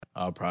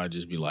I'll probably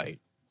just be like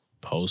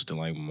posting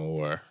like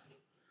more.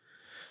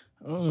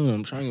 I don't know.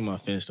 I'm trying to get my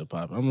fence to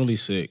pop. I'm really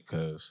sick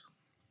because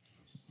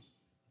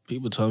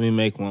people told me to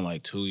make one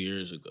like 2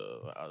 years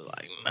ago. I was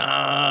like,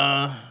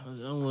 nah,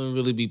 I wouldn't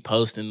really be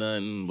posting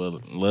nothing.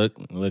 But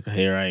look,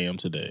 here I am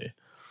today.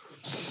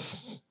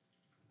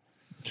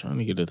 Trying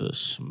to get it to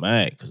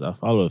smack because I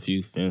follow a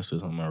few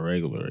fences on my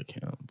regular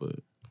account, but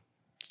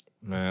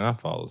man, I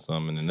follow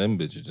some and then them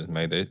bitches just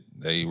made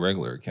they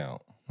regular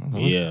account.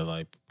 Yeah,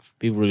 like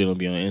people really don't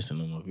be on Insta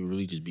no more. People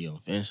really just be on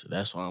fences.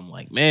 That's why I'm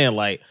like, man,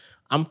 like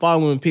I'm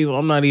following people.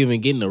 I'm not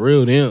even getting the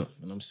real them,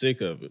 and I'm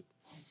sick of it.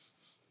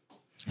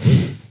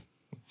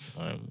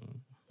 I ain't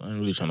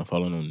really trying to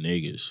follow no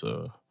niggas,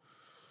 so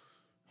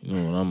you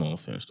know what I'm on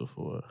Finsta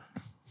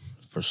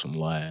for some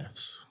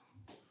laughs.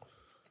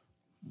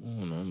 I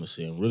don't know. I'm gonna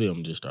say really,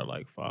 I'm just start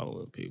like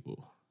following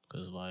people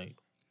because like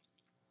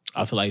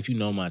I feel like if you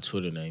know my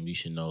Twitter name, you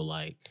should know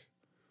like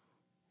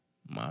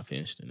my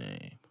Finsta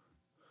name.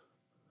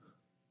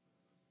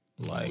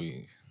 Like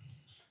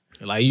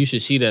you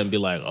should see that and be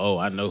like, oh,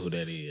 I know who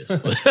that is.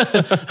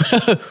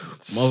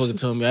 Motherfucker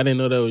told me I didn't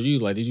know that was you.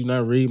 Like, did you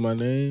not read my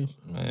name?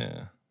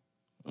 Man.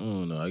 I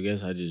don't know. I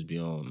guess I just be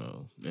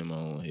in my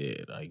own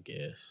head, I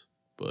guess.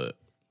 But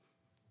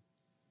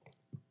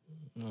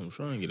I'm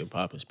trying to get it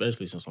popping,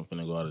 especially since I'm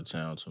finna go out of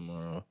town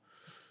tomorrow.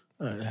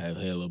 I have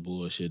hella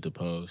bullshit to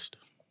post.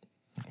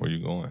 Where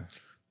you going?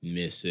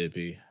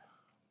 Mississippi.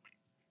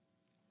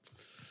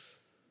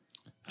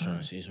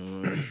 Trying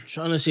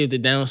to see if the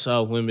down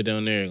south women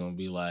down there are gonna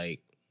be like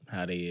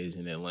how they is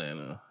in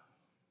Atlanta.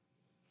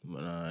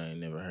 But I ain't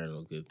never heard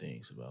no good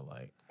things about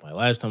like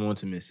last time I went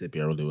to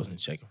Mississippi, I really wasn't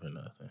checking for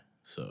nothing.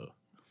 So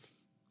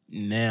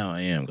now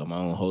I am. Got my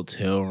own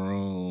hotel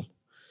room.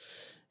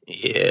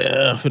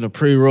 Yeah, I'm finna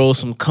pre-roll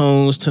some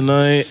cones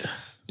tonight.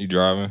 You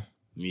driving?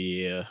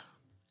 Yeah.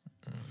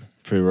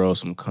 Pre-roll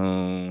some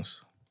cones.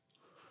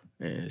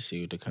 And see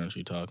what the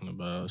country talking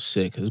about.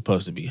 Shit, cause it's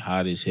supposed to be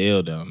hot as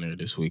hell down there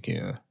this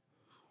weekend.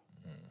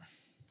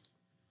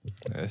 Yeah,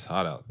 it's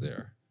hot out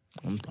there.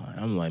 I'm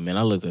like, man,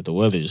 I looked at the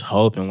weather just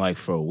hoping like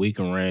for a week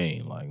of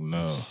rain. Like,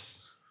 no.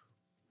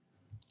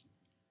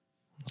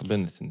 I've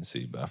been to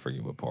Tennessee, but I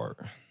forget what part.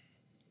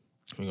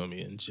 We're gonna be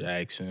in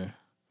Jackson.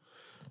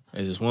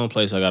 There's this one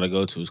place I gotta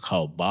go to. It's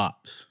called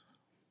Bops.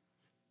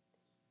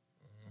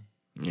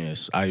 Yeah,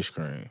 it's ice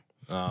cream.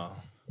 Oh.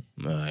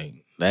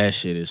 Like that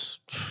shit is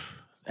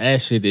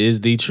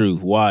the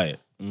truth.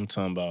 Wyatt, I'm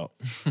talking about.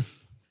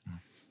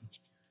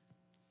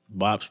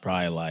 Bops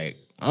probably like,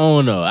 I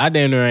don't know. I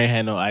damn near ain't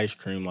had no ice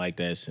cream like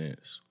that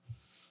since.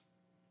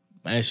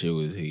 That shit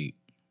was heat.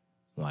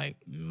 Like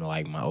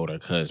my older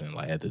cousin,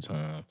 like at the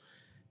time,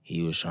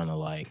 he was trying to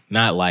like,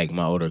 not like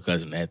my older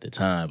cousin at the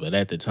time, but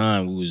at the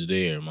time we was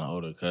there, my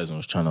older cousin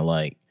was trying to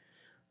like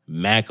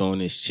mac on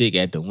this chick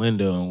at the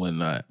window and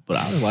whatnot. But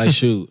I was like,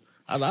 shoot,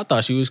 I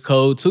thought she was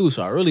cold too,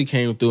 so I really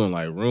came through and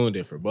like ruined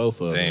it for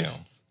both of us. Damn.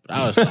 But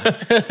I was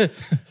like,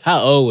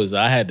 how old was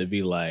I? I had to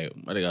be like,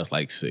 I think I was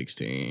like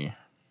 16.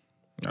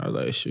 I was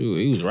like, shoot,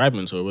 he was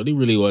rapping to her, but he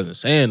really wasn't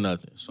saying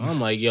nothing. So I'm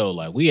like, yo,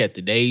 like, we at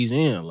the day's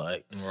end.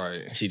 Like,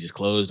 right. She just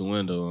closed the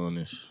window on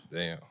this.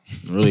 Damn.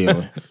 Really,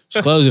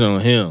 she closed it on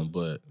him,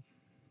 but.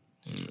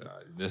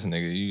 This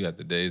nigga, you got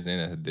the day's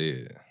end as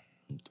dead.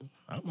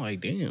 I'm like,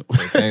 damn.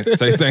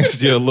 Say thanks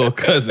to your little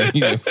cousin.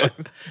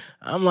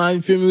 I'm like,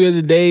 you feel me? We at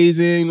the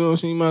day's end, you know what I'm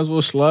saying? You might as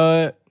well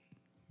slide.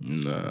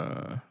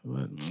 Nah.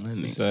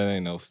 She said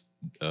ain't no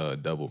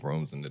double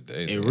rooms in the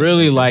day. It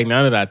really, like,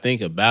 now that I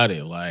think about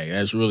it, like,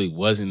 that's really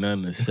wasn't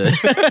nothing to say.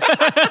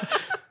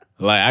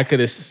 Like, I could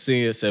have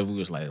seen it if we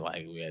was like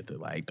we at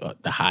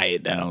the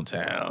Hyatt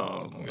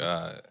downtown. Oh,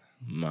 God.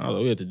 Nah,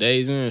 we at the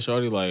days in,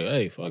 shorty like,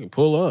 hey, fucking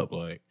pull up.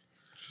 Like,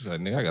 she's like,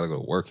 nigga, I gotta go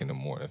to work in the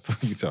morning.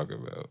 What you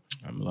talking about?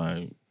 I'm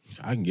like,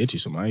 I can get you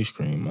some ice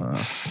cream, man.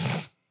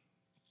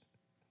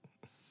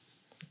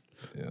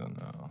 Yeah,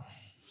 no.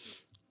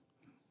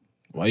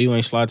 Why you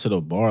ain't slide to the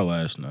bar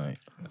last night?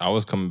 I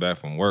was coming back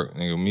from work,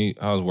 nigga.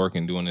 I was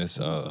working doing this.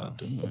 Bro,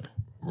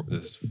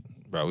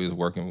 we was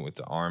working with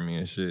the Army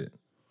and shit.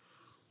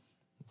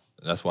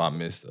 That's why I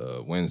missed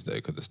Wednesday,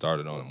 because it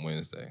started on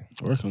Wednesday.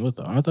 Working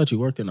with I thought you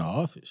worked in the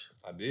office.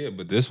 I did,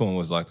 but this one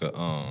was like a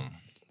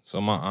So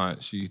my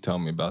aunt, she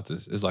told me about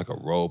this. It's like a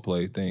role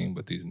play thing,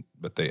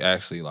 but they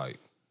actually like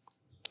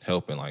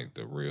helping like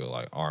the real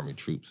like Army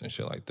troops and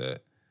shit like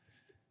that.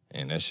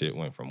 And that shit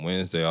went from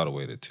Wednesday all the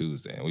way to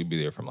Tuesday. And we'd be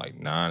there from like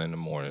 9 in the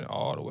morning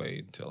all the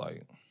way to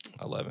like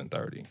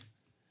 11:30.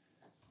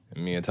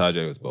 And me and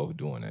Tajay was both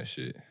doing that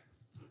shit.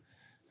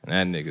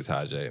 And that nigga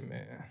Tajay,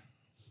 man,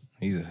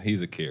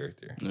 he's a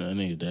character. Yeah, that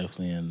nigga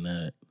definitely in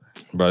that.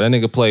 Bro, that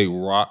nigga played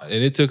rock. And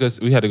it took us,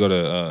 we had to go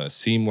to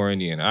Seymour,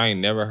 Indiana. I ain't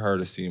never heard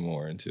of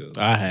Seymour until.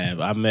 I have.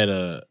 I met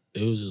it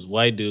was this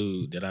white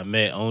dude that I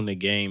met on the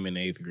game in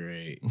 8th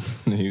grade.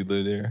 You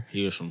live there?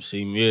 He was from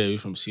Seymour. Yeah, he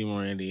was from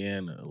Seymour,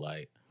 Indiana.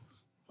 Like,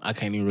 I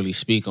can't even really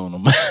speak on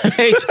him.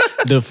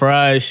 The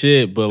fried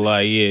shit, but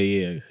like,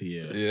 yeah.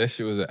 Yeah, that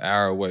shit was an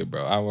hour away,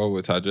 bro. I rode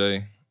with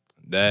Tajay.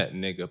 That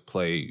nigga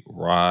played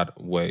Rod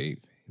Wave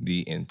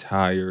the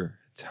entire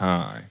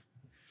time.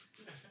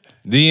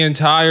 The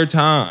entire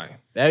time.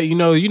 That you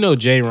know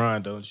J.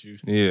 Ron, don't you?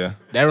 Yeah.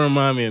 That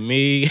remind me of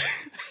me.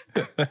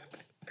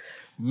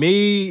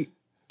 Me,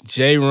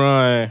 J.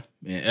 Ron,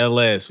 and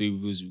LS. We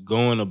was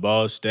going to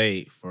Ball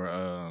State for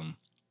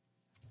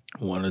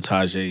one of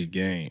Tajay's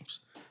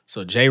games.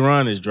 So J.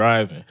 Ron is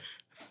driving.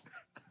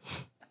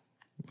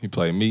 He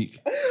played Meek.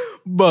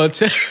 But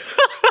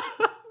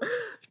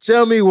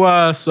tell me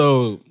why.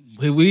 So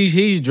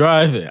he's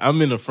driving.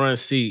 I'm in the front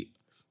seat.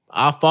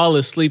 I fall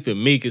asleep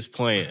and Meek is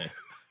playing.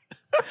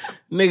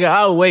 Nigga,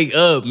 I wake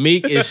up.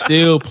 Meek is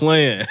still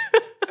playing.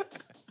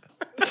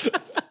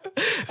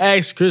 I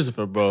asked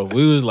Christopher, bro.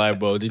 We was like,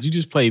 bro, did you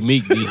just play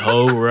Meek the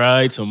whole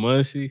ride to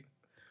Muncie?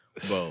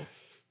 Bro,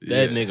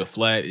 that nigga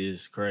flat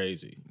is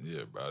crazy.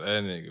 Yeah, bro.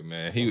 That nigga,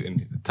 man.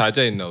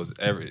 Tajay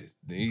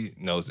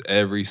knows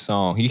every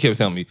song. He kept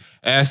telling me,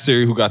 ask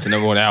Siri who got the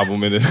 #1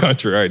 album in this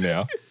country right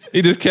now.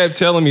 He just kept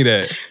telling me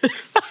that.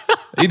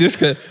 He just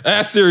kept,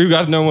 ask Siri who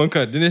got the #1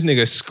 country. Then this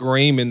nigga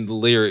screaming the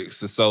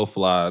lyrics to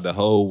Soulfly the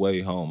whole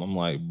way home. I'm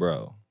like,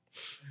 bro,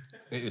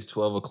 it's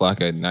 12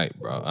 o'clock at night,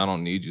 bro. I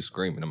don't need you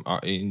screaming.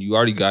 And you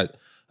already got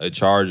a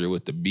charger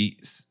with the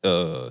Beats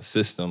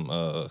system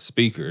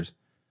speakers.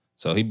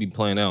 So he be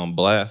playing that on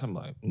blast. I'm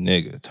like,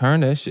 nigga, turn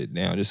that shit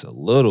down just a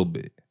little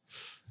bit.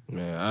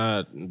 Man,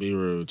 I'd be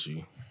real with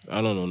you.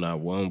 I don't know not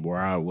one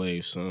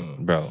Broadway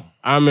song. Bro.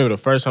 I remember the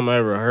first time I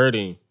ever heard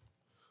him,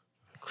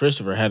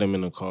 Christopher had him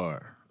in the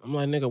car. I'm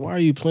like, nigga, why are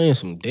you playing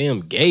some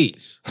damn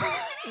Gates?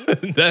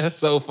 That's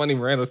so funny.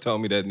 Randall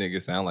told me that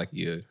nigga sound like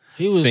he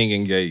was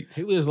singing Gates.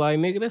 He was like,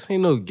 nigga, this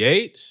ain't no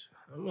Gates.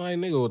 I'm like,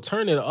 nigga, well,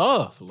 turn it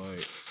off.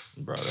 Like,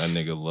 bro, that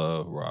nigga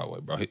love Broadway,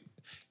 bro.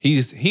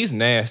 He's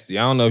nasty.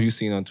 I don't know if you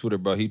seen on Twitter,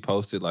 bro. He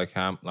posted like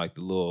the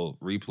little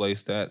replay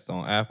stats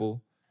on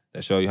Apple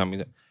that show you how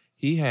many.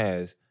 He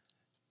has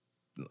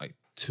like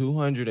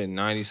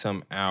 290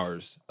 some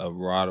hours of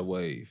Rod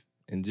Wave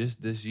in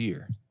just this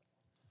year.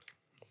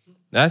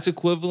 That's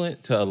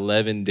equivalent to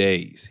 11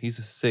 days. He's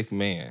a sick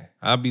man.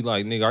 I'd be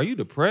like, nigga, are you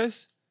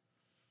depressed?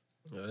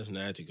 Yeah, that's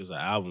nasty because the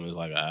album is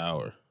like an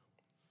hour.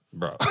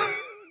 Bro.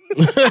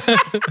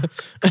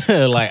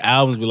 Like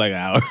albums be like an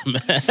hour,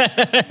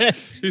 man.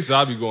 He said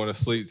I'd be going to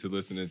sleep to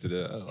listening to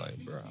that. I was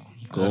like, bro.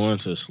 Going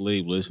to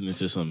sleep, listening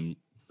to some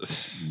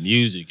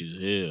music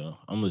is hell.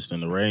 I'm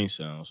listening to rain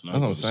sounds. That's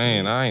what I'm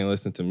saying. I ain't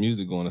listened to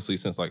music going to sleep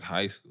since like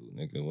high school,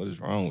 nigga. What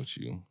is wrong with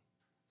you?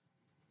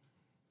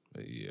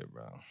 But yeah,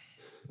 bro.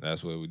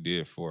 That's what we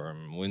did for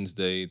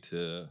Wednesday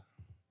to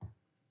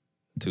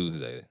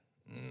Tuesday.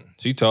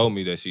 She told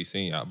me that she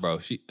seen y'all, bro.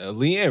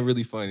 Leanne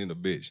really funny in the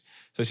bitch.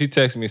 So she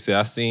texted me and said,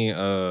 I seen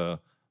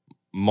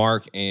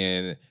Mark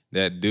and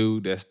that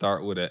dude that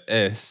start with a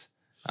S.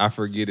 I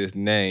forget his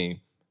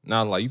name. And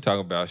I was like, you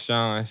talking about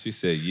Sean? She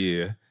said,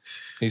 yeah.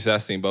 He said, I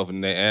seen both of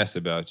them. They asked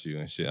about you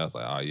and shit. I was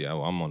like, oh yeah,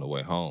 well, I'm on the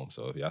way home.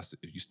 So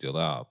if you still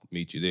out, I'll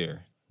meet you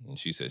there. And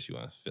she said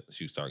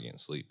she started getting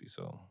sleepy,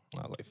 so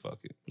I was like, fuck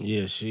it.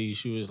 Yeah, she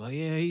was like,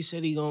 yeah, he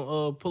said he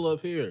gonna pull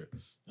up here.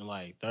 And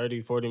like 30,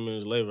 40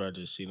 minutes later, I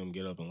just seen him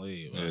get up and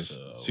leave. Yeah, said,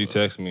 she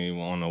texted me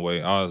on the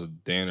way. I was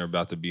damn near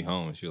about to be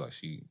home, and she was like,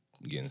 she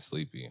getting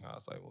sleepy. I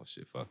was like, well,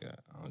 shit, fuck it.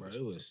 Bro,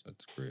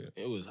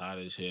 it was hot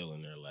as hell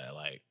in there.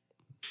 Like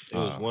it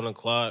was 1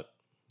 o'clock.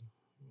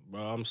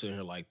 Bro, I'm sitting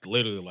here like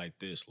literally like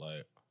this.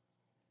 Like,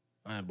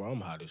 man, bro, I'm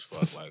hot as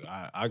fuck. Like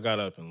I got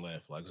up and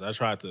left. Like, 'cause I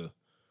tried to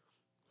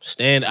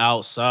stand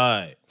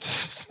outside.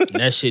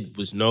 That shit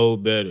was no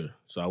better.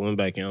 So I went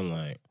back in. I'm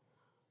like,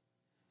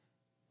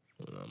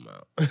 I'm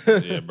out.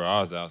 Yeah, bro.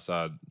 I was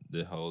outside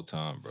the whole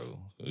time, bro.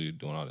 We were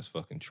doing all this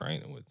fucking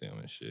training with them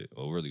and shit.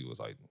 Well, really, it was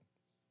like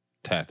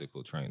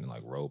tactical training,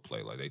 like role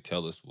play. Like they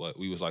tell us what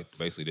we was like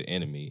basically the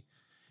enemy,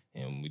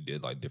 and we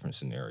did like different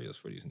scenarios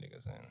for these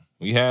niggas. And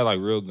we had like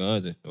real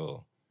guns.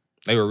 Well,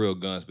 they were real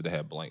guns, but they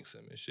had blanks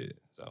in them and shit.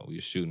 So we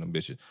was shooting them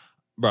bitches.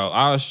 Bro,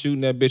 I was shooting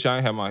that bitch. I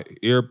ain't had my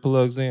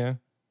earplugs in.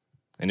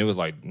 And it was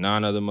like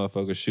 9 other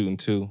motherfuckers shooting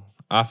too.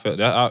 I felt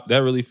that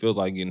really feels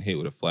like getting hit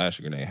with a flash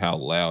grenade. How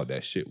loud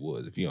that shit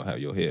was if you don't have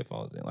your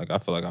headphones in. Like I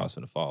feel like I was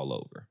gonna fall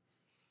over.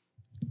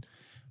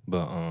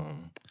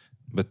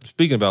 But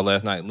speaking about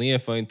last night, Leanne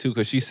funny too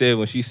because she said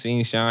when she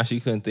seen Sean, she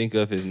couldn't think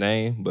of his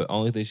name, but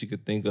only thing she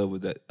could think of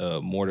was that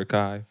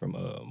Mordecai from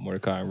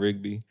Mordecai and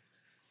Rigby.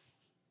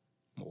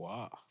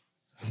 Wow.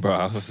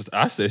 Bro,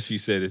 she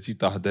said that she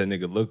thought that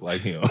nigga looked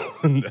like him.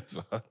 That's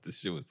why this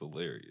shit was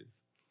hilarious.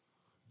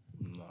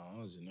 No,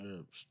 I was in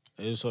there.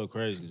 It was so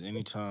crazy because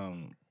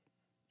anytime,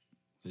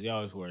 because he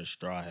always wears a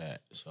straw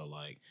hat. So,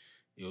 like,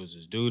 it was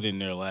this dude in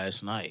there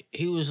last night.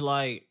 He's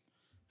like,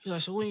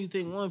 so when you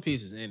think One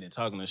Piece is ending?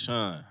 Talking to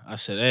Sean. I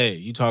said, hey,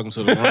 you talking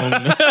to the wrong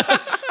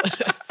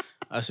nigga.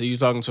 I said, you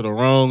talking to the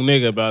wrong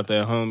nigga about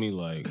that, homie?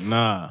 Like,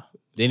 nah.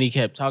 Then he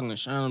kept talking to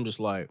Sean.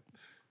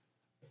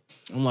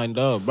 I'm like,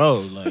 dog,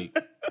 bro, like,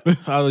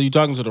 how are you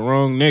talking to the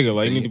wrong nigga?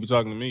 Like, you need to be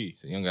talking to me.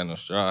 So you don't got no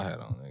straw hat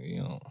on, nigga.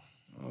 You don't.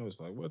 I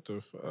was like, what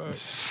the fuck?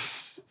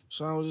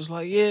 Sean was just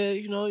like, yeah,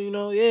 you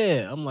know,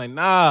 yeah. I'm like,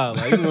 nah,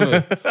 like,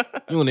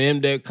 you want to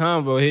end that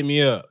convo, hit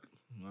me up.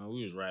 No,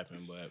 we was rapping,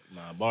 but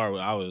my bar,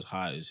 I was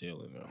hot as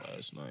hell in there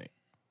last night.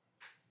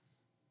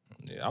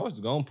 Yeah, I was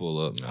gonna pull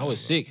up, man. I was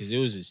sick because it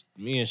was this,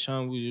 me and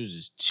Sean, it was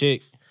this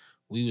chick.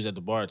 We was at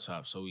the bar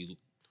top, so we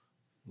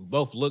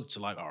both looked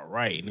like all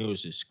right, and it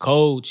was this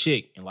cold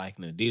chick in like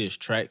an Adidas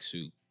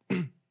tracksuit.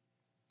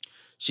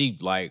 She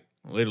like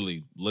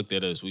literally looked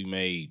at us. We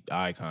made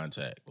eye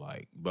contact,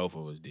 like both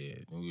of us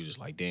did, and we were just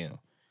like, damn.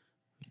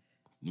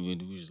 We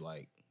was just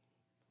like,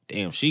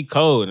 damn, she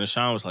cold. And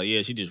Sean was like,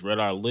 yeah, she just read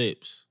our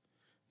lips.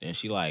 And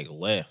she like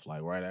left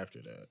like right after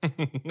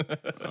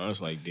that. I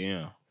was like,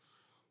 damn.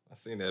 I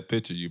seen that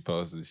picture you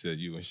posted. Shit,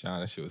 you and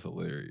Sean. That shit was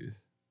hilarious.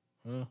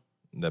 Huh?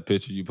 That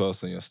picture you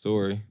posted on your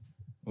story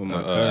With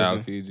my cousin. Al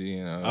PG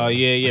and Oh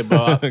yeah,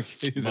 bro.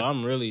 Bro,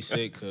 I'm really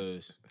sick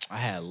because I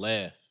had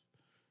left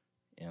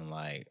and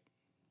like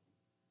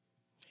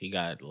he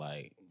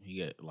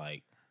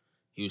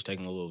was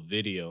taking a little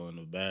video in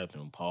the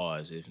bathroom,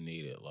 pause if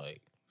needed,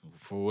 like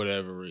for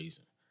whatever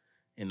reason.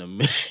 In the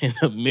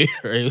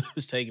mirror, he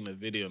was taking a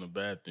video in the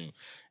bathroom,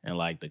 and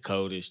like the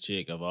coldest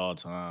chick of all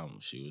time,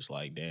 she was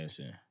like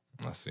dancing.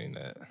 I seen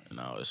that. And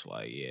I was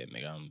like, yeah,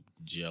 nigga, I'm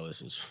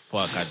jealous as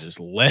fuck. I just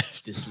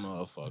left this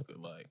motherfucker.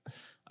 Like,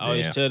 I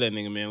always tell that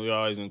nigga, man, we're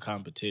always in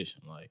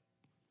competition. Like,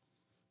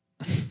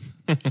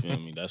 you feel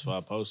me? That's why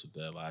I posted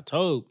that. Like, I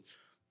told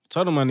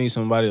him I need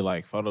somebody to,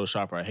 like,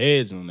 Photoshop our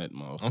heads on that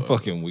motherfucker. I'm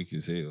fucking weak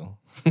as hell.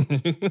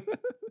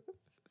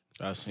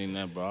 I seen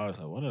that, bro. I was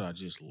like, what did I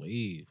just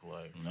leave?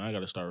 Like, now I got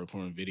to start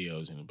recording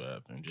videos in the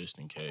bathroom just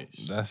in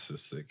case. That's a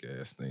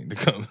sick-ass thing to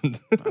come.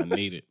 I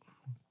need it.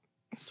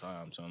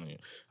 I'm telling you.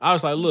 I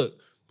was like, look,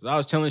 I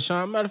was telling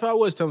Sean, matter of fact, I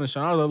was telling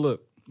Sean, I was like,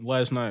 look,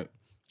 last night,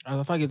 I was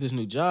like, if I get this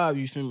new job,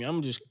 you feel me? I'm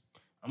going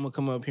to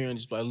come up here and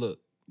just be like, look,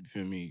 you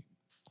feel me?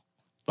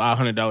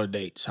 $500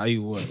 dates. How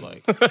you what?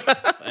 Like,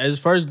 as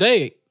first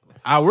date,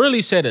 I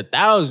really said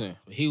 1,000.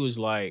 But he was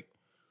like,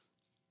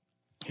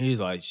 you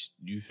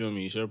feel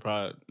me? You should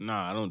probably,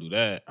 nah, I don't do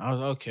that. I was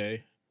like,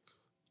 okay.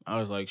 I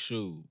was like,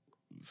 shoot.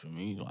 For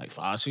me, like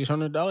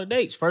 $500-$600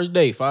 dates. First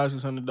date,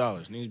 $500-$600.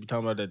 Niggas be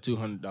talking about that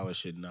 $200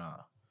 shit. Nah,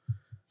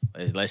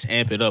 let's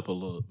amp it up a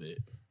little bit.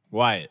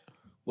 Wyatt,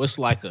 what's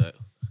like a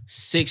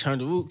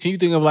 $600? Can you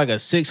think of like a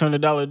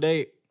 $600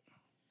 date?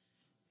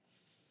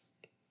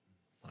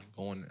 Like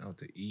going out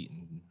to eat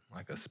and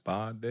like a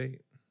spa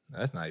date.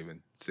 That's not even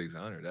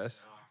 $600.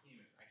 That's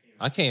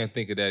I can't even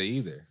think of that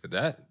either. Cause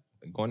that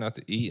going out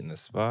to eat in the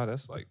spa,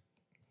 that's like.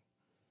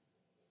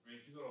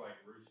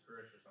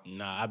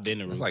 Nah, I've been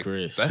to Ruth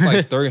Chris. That's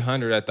like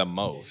 $300 at the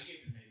most.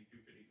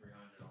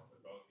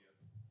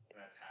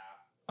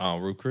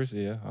 Ruth Chris,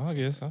 yeah. I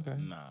guess, okay.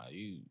 Nah,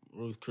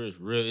 Ruth Chris,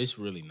 it's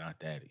really not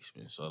that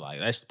expensive. So like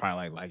that's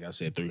probably like I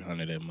said,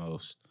 $300 at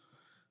most.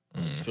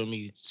 You feel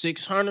me?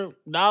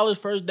 $600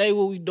 first day.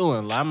 What we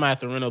doing? Like, I'm gonna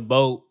have to rent a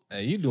boat.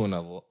 Hey, you doing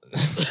a lot.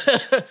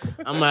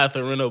 I'm gonna have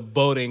to rent a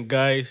boat in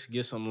Geist.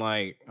 Get some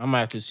like. I'm gonna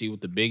have to see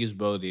what the biggest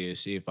boat is.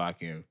 See if I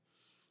can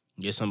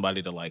get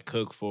somebody to like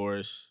cook for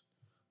us.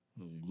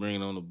 Bring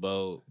it on the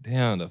boat.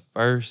 Damn, the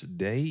first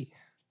date?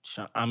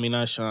 I mean,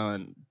 not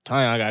Sean.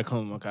 Tanya, I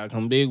gotta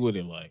come big with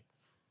it. Like,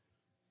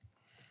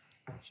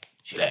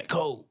 she that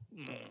cold.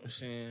 You know what I'm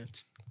saying?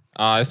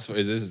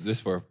 Is this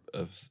for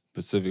a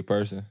specific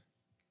person?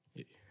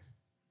 Yeah.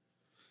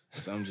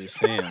 So I'm just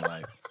saying,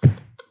 like,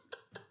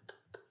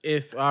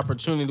 if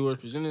opportunity was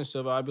presenting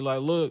itself, I'd be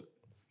like, look,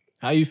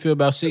 how you feel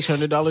about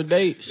 $600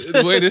 dates?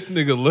 The way this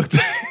nigga looked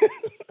at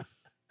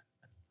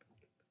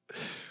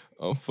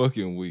I'm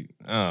fucking weak.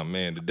 Oh,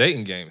 man. The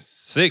dating game is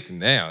sick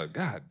now.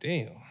 God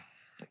damn.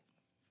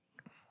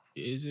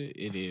 Is it?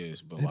 It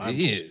is. But it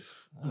is.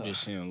 I'm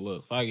just saying,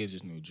 look, if I get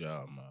this new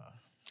job, man.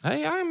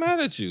 Hey, I ain't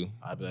mad at you.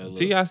 I'd be like,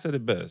 T.I. said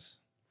it best.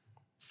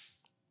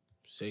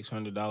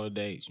 $600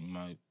 dates. You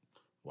might.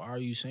 Why are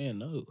you saying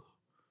no?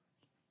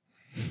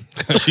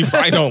 She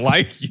probably don't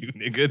like you,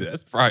 nigga.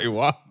 That's probably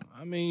why.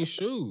 I mean,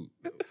 shoot.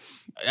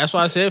 That's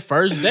why I said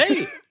first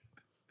date.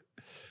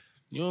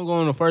 You don't go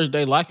on the first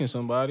date liking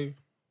somebody.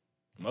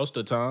 Most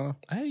of the time.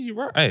 Hey, you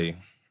right. Hey,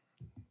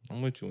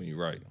 I'm with you when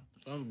you're right.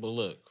 But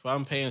look, if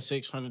I'm paying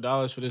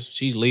 $600 for this,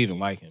 she's leaving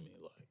liking me.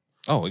 Like,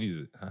 oh,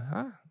 easy.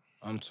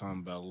 I'm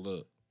talking about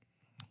look.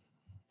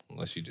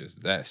 Unless you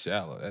just that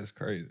shallow, that's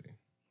crazy.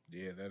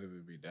 Yeah, that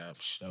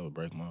would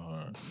break my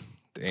heart.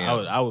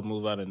 Damn, I would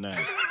move out of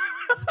that.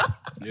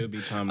 It would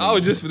be time. I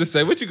was just gonna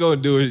say, what you gonna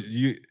do?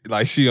 You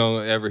like she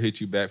don't ever hit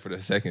you back for the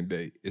second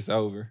date? It's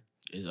over.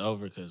 It's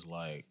over because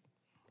like.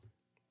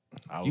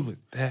 You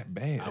was that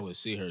bad. I would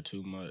see her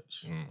too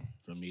much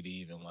for me to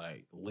even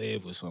like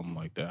live with something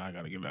like that. I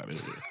gotta get out of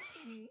here.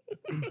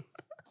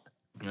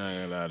 I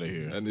gotta get out of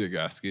here. That nigga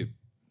got skipped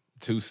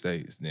 2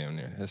 states damn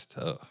near. That's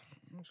tough.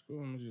 That's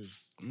cool. I'm just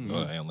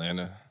go to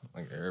Atlanta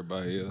like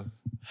everybody else.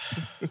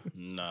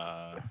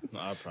 Nah,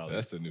 I probably.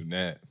 That's a new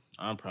nat.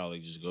 I'd probably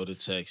just go to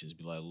Texas.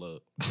 Be like,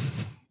 look,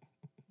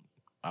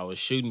 I was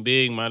shooting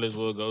big. Might as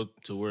well go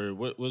to where.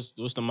 What's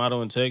the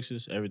motto in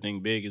Texas?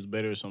 Everything big is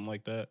better, or something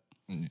like that.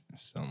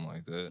 Something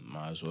like that.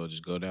 Might as well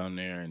just go down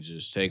there and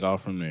just take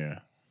off from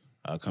there.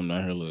 I'll come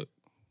down here. Look,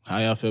 how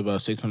y'all feel about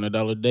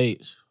 $600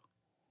 dates?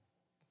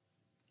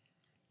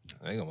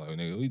 They gonna be like,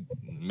 nigga, we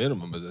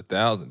minimum is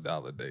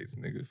 $1,000 dates,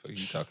 nigga. What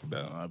you talking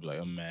about? I'd be like,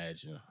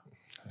 imagine.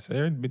 I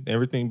said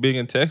everything big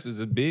in Texas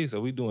is big,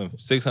 so we doing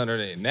 600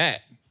 in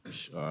that.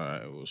 All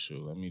right, well,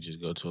 shoot. Let me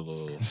just go to a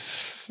little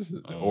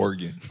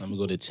Oregon. Let me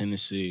go to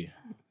Tennessee.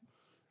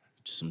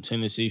 Some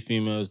Tennessee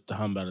females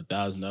talking about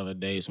 $1,000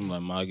 dates. I'm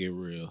like, Ma, get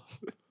real.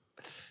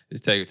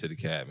 Just take her to the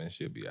cabin.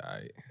 She'll be all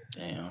right.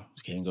 Damn,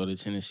 can't go to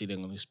Tennessee. They're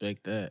gonna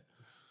expect that.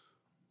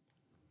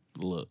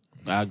 Look,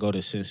 I go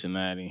to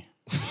Cincinnati,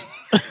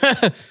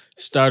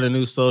 start a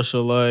new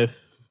social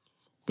life.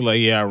 Be like,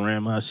 yeah, I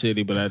ran my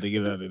city, but I had to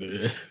get out of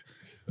there.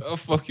 A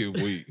fucking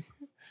week.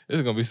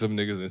 There's gonna be some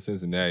niggas in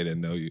Cincinnati that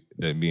know you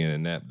that be in a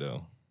nap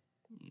though.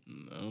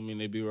 I mean,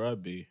 they be where I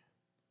be.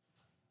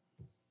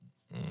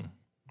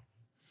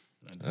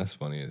 That's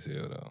funny as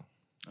hell though.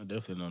 I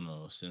definitely don't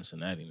know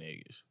Cincinnati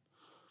niggas.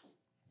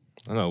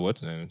 I know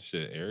what's name.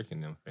 Shit, Eric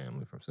and them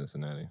family from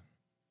Cincinnati.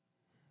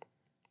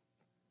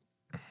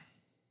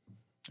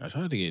 I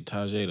tried to get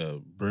Tajay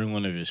to bring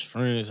one of his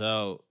friends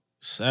out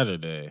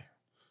Saturday.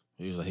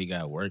 He was like, he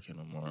got work in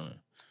the morning.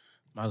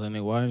 I was like,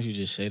 nigga, why didn't you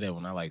just say that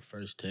when I like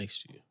first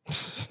text you?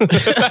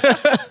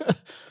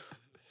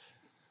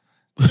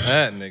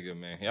 That nigga,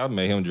 man. Y'all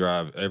made him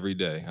drive every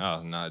day. I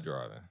was not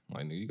driving.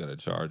 Like, nigga, you got a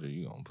Charger,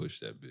 you gonna push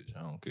that bitch.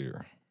 I don't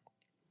care.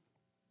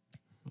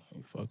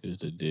 Like, fuck is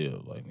the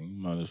deal? Like, you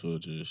might as well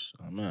just,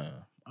 man,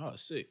 I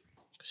was sick.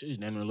 She was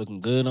down there looking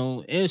good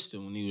on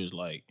Insta when he was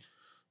like,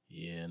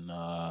 yeah,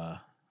 nah,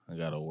 I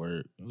gotta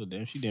work. Oh,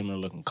 damn, she damn near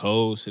looking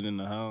cold, sitting in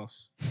the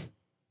house.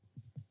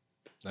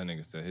 That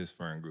nigga said his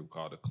friend group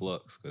called the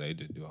Clucks because they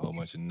just do a whole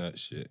bunch of nut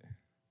shit.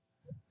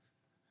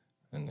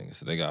 That nigga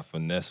said they got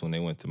finesse when they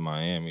went to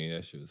Miami.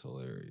 That shit was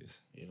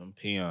hilarious. Yeah, them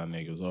peon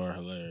niggas are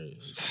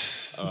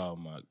hilarious. Oh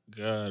my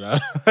God.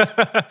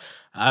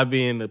 I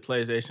be in the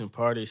PlayStation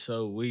party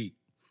so weak.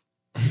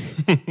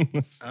 I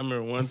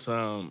remember one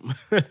time,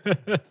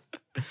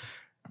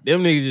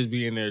 them niggas just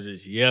be in there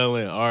just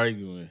yelling,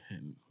 arguing.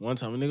 And one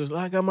time a nigga was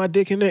like, I got my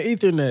dick in the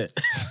Ethernet.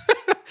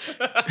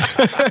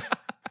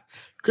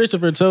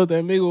 Christopher told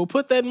that nigga, well,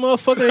 put that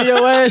motherfucker in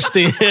your ass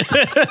then.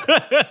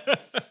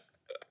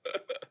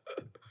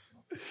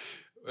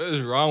 What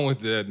is wrong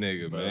with that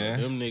nigga, man?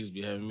 Them niggas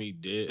be having me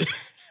dead.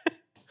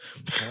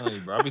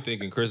 Bro, I be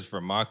thinking Christopher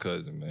my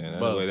cousin, man.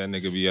 That's the way that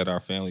nigga be at our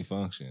family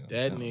function.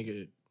 That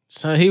nigga,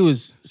 son, a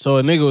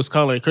nigga was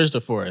calling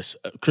Christopher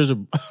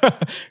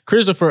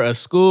a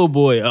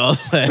schoolboy all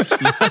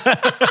last night.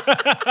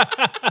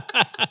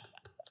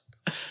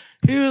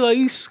 He was like,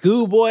 you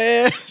schoolboy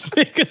ass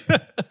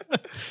nigga.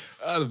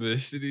 I'd have been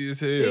shitty as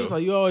hell. He was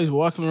like, you always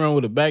walking around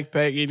with a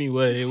backpack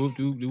anyway. Whoop,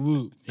 whoop, whoop,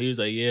 whoop. He was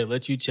like, yeah,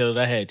 let you tell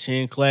it. I had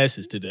 10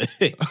 classes today.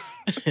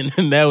 And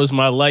then that was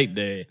my light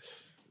day.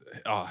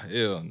 Oh,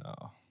 hell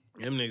no.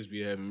 Them niggas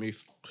be having me,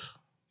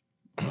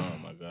 oh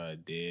my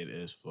God, dead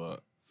as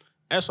fuck.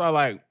 That's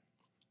why,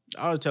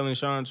 I was telling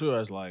Sean too, I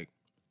was like,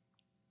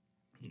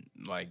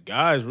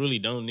 guys really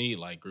don't need,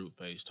 group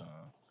FaceTime.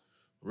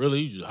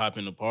 Really, you just hop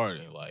in the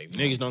party.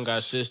 Niggas don't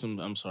got systems.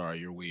 I'm sorry,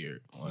 you're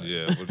weird.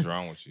 Yeah, what's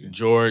wrong with you?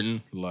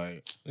 Jordan,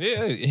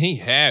 Yeah, he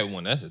had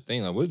one. That's the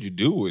thing. What did you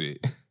do with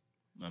it?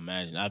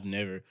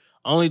 Imagine,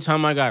 only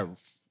time I got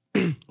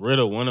rid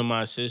of one of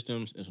my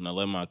systems is when I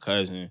let my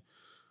cousin,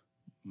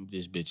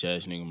 this bitch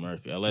ass nigga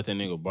Murphy, I let that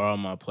nigga borrow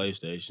my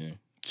PlayStation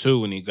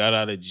 2 when he got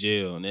out of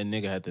jail, and that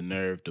nigga had the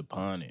nerve to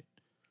pawn it.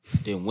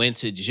 Then went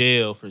to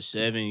jail for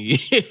 7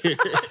 years.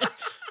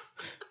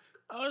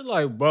 I was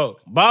like, bro,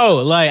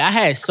 I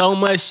had so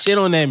much shit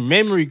on that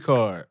memory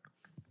card.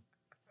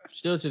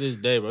 Still to this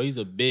day, bro, he's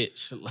a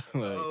bitch.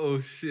 Oh,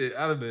 shit.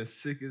 I'd have been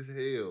sick as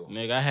hell.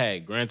 Nigga, I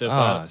had Grand Theft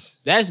Auto.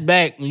 That's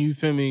back when you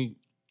feel me.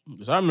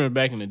 Because I remember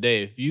back in the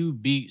day, if you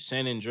beat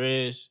San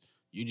Andreas,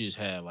 you just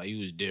had, you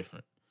was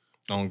different.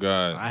 Oh,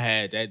 God. I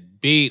had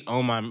that beat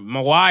on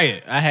my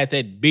Wyatt. I had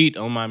that beat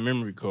on my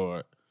memory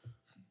card.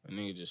 That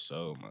nigga just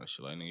sold my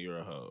shit. Nigga, you're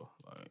a hoe.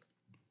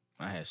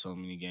 I had so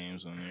many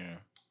games on there.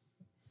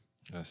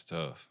 That's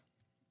tough.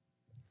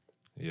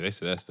 Yeah, they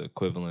say that's the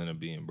equivalent of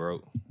being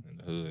broke in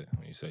the hood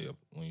when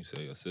you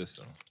say your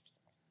system.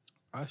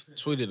 I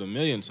tweeted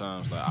 1,000,000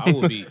 times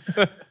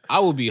I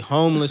would be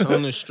homeless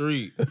on the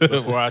street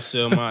before I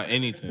sell my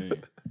anything.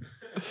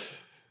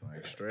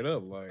 Straight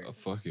up, a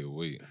fucking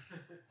week.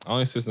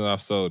 Only system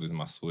I've sold is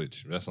my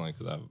Switch. That's only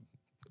because I've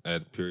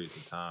at periods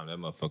of time that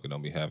motherfucker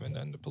don't be having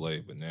nothing to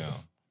play. But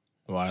now,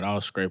 right,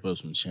 I'll scrape up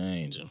some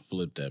change and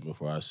flip that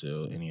before I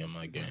sell any of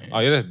my games. Oh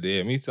yeah, that's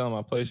dead. Me selling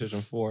my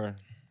PlayStation 4,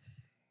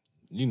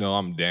 you know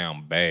I'm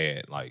down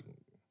bad,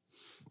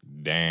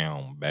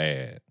 down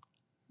bad.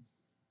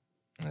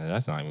 And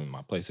that's not even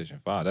my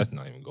PlayStation 5. That's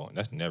not even going.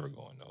 That's never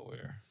going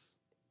nowhere.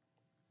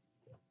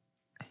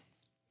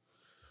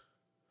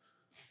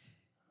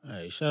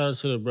 Hey, shout out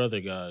to the brother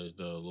guys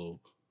though,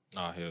 Luke.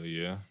 Oh hell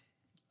yeah.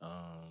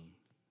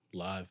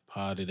 Live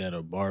potted at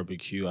a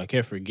barbecue. I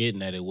kept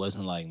forgetting that it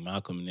wasn't like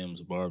Malcolm and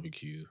them's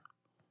barbecue.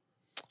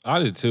 I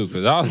did too,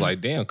 because I was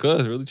like, damn,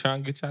 cuz really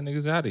trying to get y'all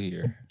niggas out of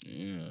here.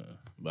 Yeah.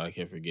 But I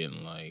kept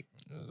forgetting it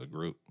was a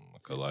group, a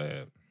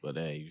collab. But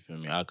hey, you feel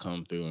me? I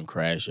come through and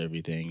crash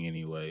everything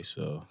anyway,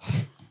 so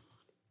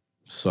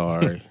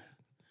sorry.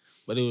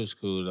 But it was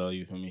cool though,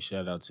 you feel me?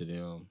 Shout out to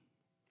them.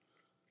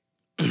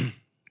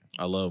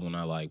 I love when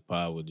I like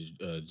pod with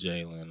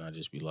Jalen. I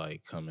just be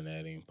like coming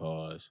at him,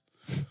 pause.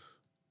 You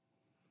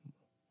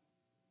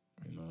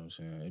know what I'm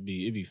saying? It'd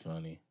be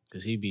funny.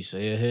 Cause he be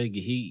saying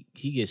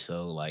he gets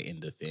so like in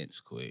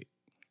defense quick.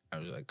 I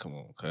was like, come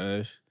on,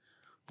 cuz.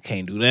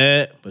 Can't do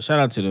that. But shout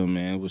out to them,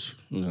 man. It was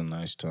a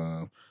nice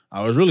time.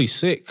 I was really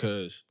sick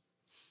because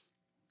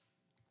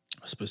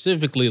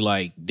specifically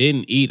like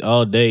didn't eat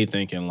all day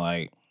thinking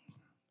like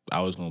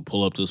I was gonna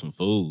pull up to some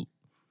food.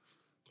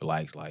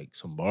 Like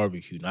some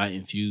barbecue, not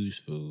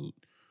infused food.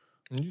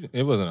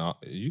 It wasn't.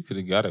 You could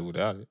have got it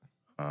without it.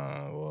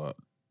 Well,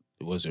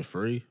 was it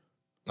free?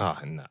 Nah.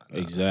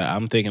 Exactly.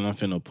 I'm thinking I'm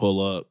finna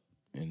pull up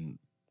and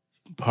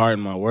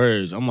pardon my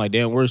words. I'm like,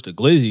 damn, where's the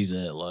glizzies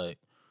at? Like,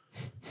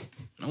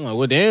 I'm like,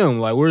 well, damn,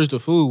 like, where's the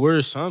food?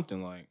 Where's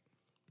something? Like,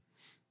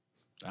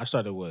 I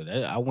started with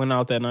that. I went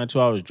out that night too.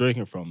 I was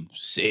drinking from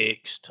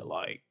 6 to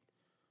like,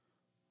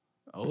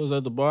 I was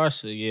at the bar. I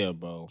said, yeah,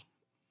 bro,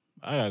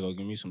 I gotta go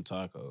get me some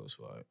tacos.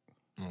 Like,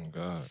 Oh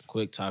God.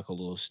 quick taco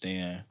little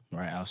stand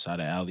right outside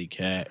of Alley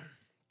Cat.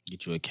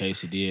 Get you a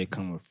quesadilla,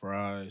 come with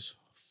fries,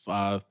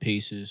 5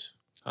 pieces.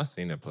 I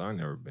seen that play. I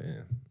never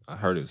been. I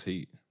heard it's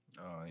heat.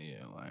 Oh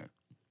yeah, like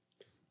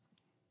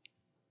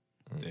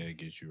they'll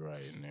get you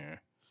right in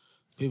there.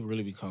 People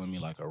really be calling me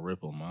like a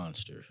Ripple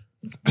monster.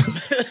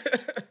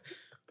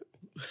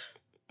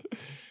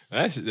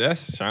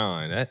 That's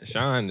Sean. That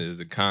Sean is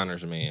the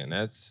Connors man.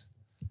 That's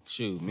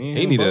Shoot, man.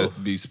 he need us to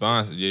be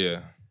sponsored.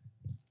 Yeah.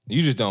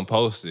 You just don't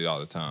post it all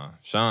the time.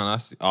 Sean, I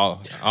see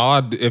all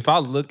I do, if I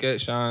look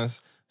at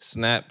Sean's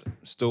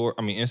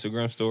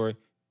Instagram story,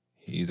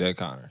 he's at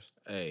Connors.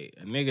 Hey,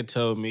 a nigga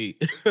told me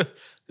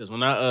because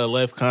when I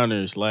left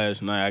Connors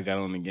last night, I got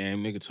on the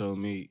game. Nigga told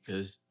me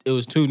because it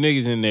was 2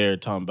 niggas in there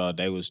talking about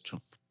they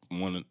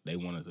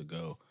wanted to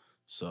go.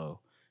 So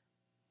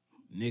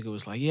nigga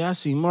was like, "Yeah, I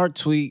see Mark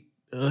tweet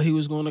he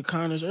was going to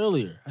Connors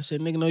earlier." I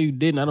said, "Nigga, no, you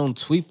didn't. I don't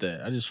tweet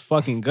that. I just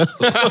fucking go."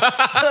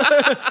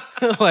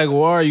 Like,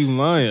 why are you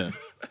lying?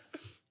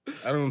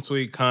 I don't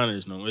tweet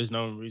Connors no. There's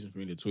no reason for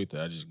me to tweet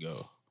that. I just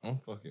go. I'm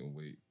fucking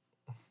weak.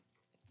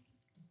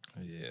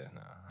 Yeah,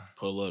 nah.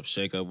 Pull up,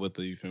 shake up with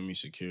the, you feel me,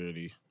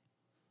 security.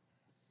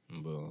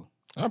 Boom.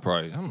 I'm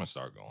gonna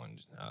start going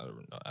just out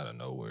of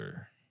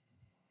nowhere.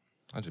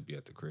 I'll just be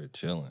at the crib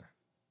chilling.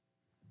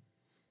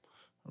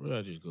 Or would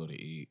I just go to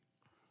eat?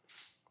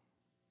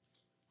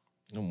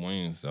 Them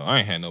wings though, I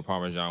ain't had no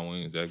Parmesan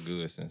wings that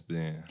good since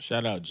then.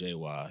 Shout out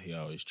JY. He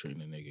always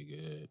treating a nigga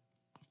good.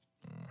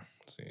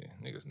 See,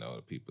 niggas know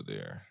the people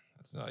there.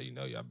 That's how you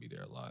know y'all be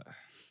there a lot.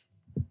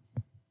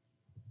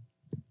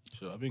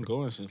 So I've been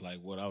going since like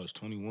I was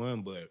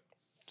 21, but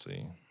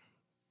See,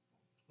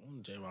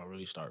 when JY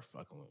really started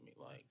fucking with me,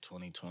 like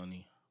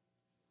 2020.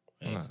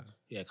 Nah.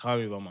 Yeah,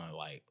 called me by my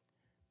like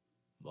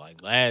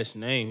last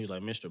name. He was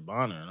like Mr.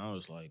 Bonner, and I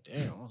was like,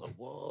 damn. I was like,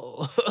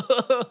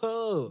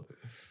 whoa.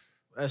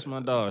 That's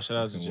my dog. Shout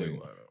out to Fucking JY.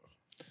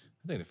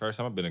 I think the first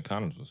time I've been in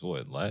condoms was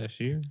what, last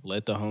year?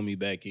 Let the homie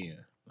back in.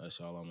 That's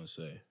all I'm gonna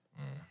say.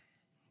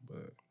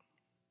 But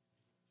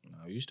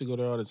we used to go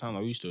there all the time.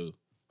 Like we used to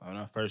when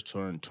I first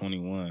turned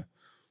 21.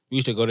 We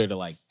used to go there to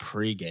like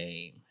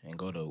pregame and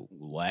go to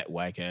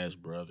whack ass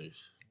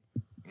brothers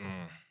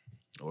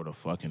or the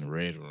fucking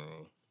Red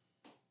Room.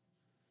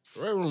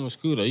 The Red Room was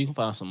cool though. You can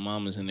find some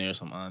mamas in there,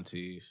 some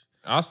aunties.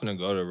 I was finna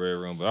go to the Red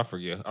Room, but I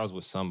forget. I was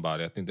with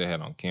somebody. I think they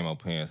had on camo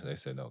pants, and they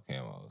said no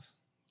camos.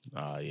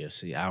 Yeah.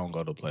 See, I don't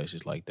go to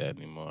places like that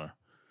anymore.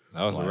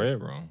 That was the Red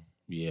Room.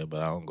 Yeah,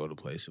 but I don't go to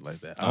places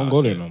like that. I don't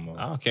go there no more.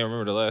 I can't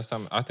remember the last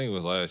time. I think it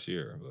was last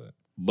year,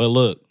 But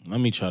look,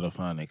 let me try to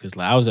find it because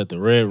like I was at the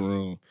Red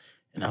Room.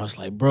 And I was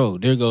like, bro,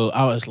 there goes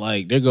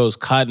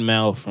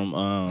Cottonmouth from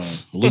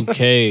Luke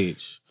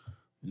Cage.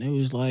 And they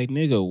was like,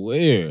 nigga,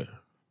 where?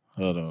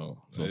 Hold on.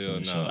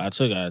 No. I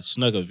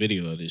snuck a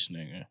video of this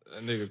nigga.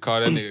 That nigga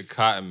called that nigga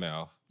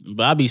Cottonmouth.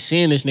 But I be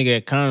seeing this nigga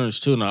at Connors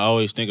too, and I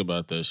always think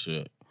about that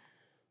shit.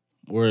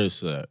 Where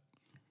is that?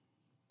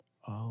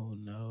 Oh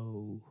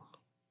no.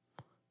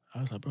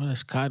 I was like, bro,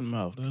 that's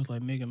Cottonmouth. They was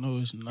like, nigga, no,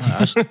 it's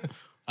not.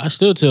 I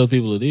still tell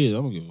people it is. I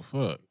don't give a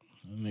fuck.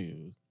 That nigga.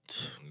 You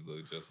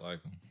look just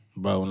like him.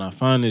 Bro, when I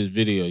find this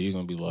video, you're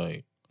going to be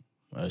like,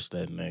 that's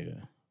that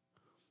nigga.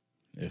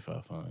 If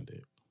I find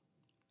it.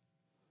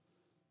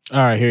 All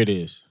right, here it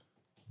is.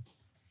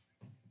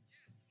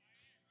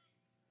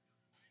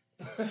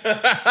 Bro,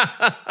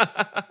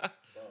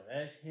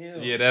 that's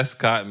him. Yeah, that's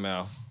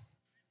Cottonmouth.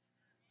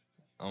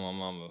 On my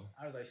mama.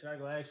 I was like, should I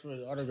go ask for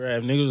his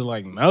autograph? Niggas was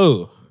like,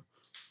 no.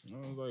 I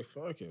was like,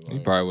 fuck it. Like,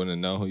 He probably wouldn't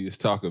have known who you was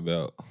talking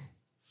about.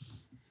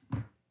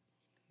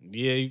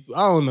 Yeah,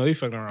 I don't know. He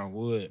fucking around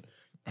Wood.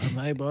 I'm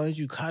like, bro, ain't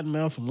you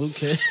Cottonmouth from Luke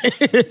Cage?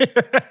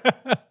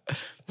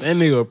 That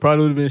nigga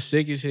probably would have been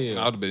sick as hell.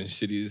 I would have been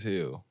shitty as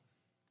hell.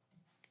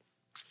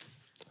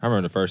 I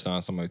remember the first time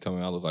somebody told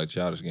me I looked like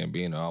Childish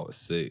Gambino, I was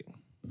sick.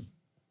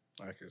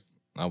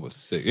 I was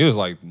sick. It was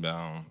like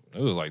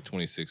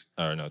 26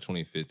 or no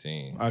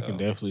 2015. I can though.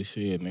 definitely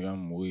see it, nigga.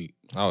 I'm weak.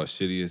 I was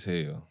shitty as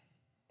hell.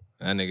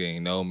 That nigga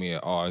ain't know me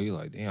at all. He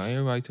like, damn,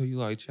 everybody tell you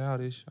like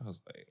childish. I was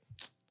like,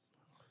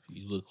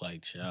 You look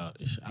like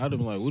childish. I'd have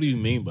been like, what do you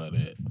mean by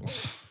that?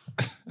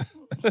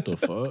 What the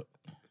fuck?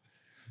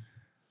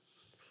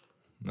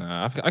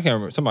 nah, I can't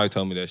remember. Somebody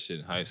told me that shit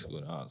in high school,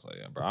 and I was like,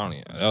 yeah, bro, I don't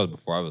even. That was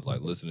before I was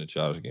like listening to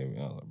Childish Gambino.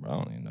 I was like, bro, I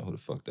don't even know who the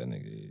fuck that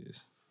nigga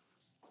is.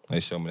 They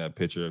showed me that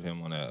picture of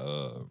him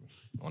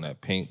on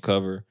that pink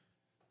cover.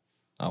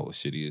 I was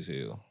shitty as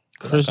hell.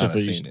 Christopher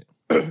seen it.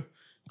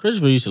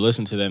 Christopher used to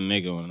listen to that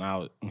nigga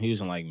when he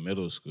was in like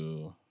middle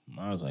school.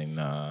 I was like,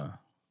 nah,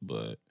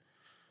 but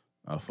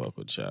I fuck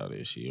with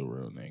Childish. He a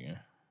real nigga.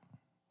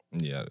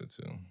 Yeah, I do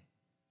too.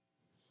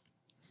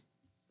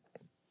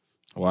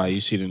 Why, you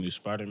see the new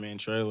Spider-Man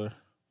trailer?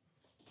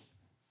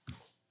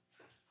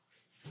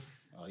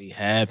 Oh, he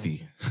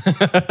happy.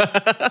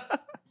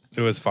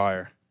 It was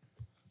fire.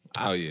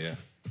 Oh yeah.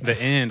 The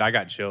end, I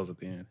got chills at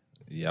the end.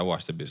 Yeah, I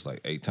watched the bitch like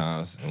 8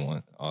 times and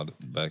went all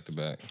back to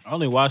back. I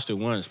only watched it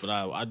once, but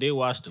I did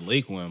watch the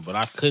leak one, but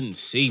I couldn't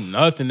see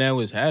nothing that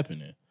was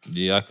happening.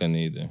 Yeah, I couldn't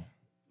either.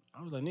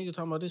 I was like, nigga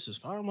talking about this is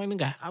fire. I'm like,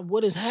 nigga,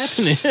 what is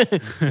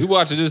happening? We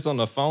watching this on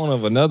the phone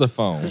of another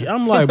phone.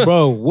 I'm like,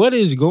 bro, what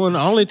is going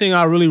on? The only thing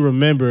I really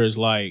remember is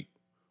like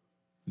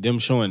them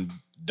showing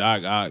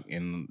Doc Ock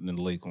in the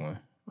leak one.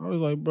 I was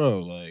like, bro,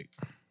 like,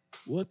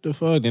 what the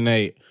fuck? Then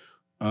they,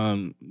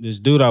 this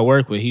dude I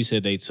work with, he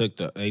said they took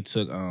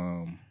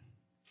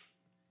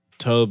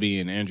Toby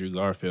and Andrew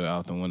Garfield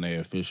out the one they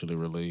officially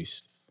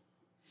released.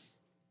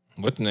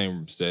 What the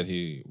name said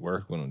he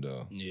worked with him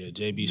though? Yeah,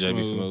 JB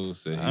JB Smooth. Smooth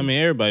said I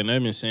mean, everybody,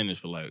 they've been saying this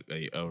for like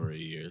over a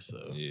year,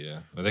 so. yeah.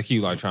 But they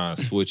keep like trying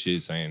to switch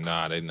it, saying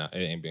nah, it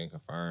ain't been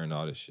confirmed,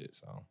 all this shit.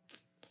 So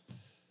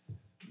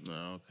No,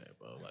 okay,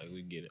 bro. Like,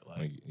 we get it.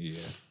 Like, yeah.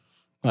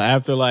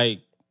 after the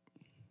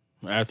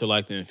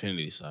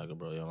Infinity Saga,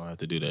 bro, y'all don't have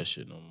to do that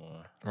shit no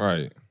more.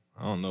 Right.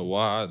 I don't know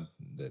why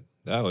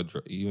that would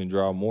even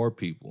draw more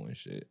people and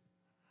shit.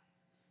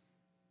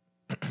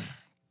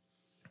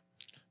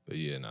 But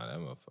yeah, nah, that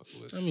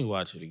motherfucker was. Let me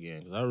watch it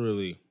again because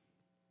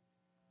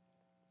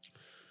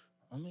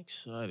I'm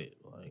excited.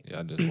 Like, Yeah,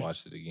 I just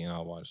watched it again. I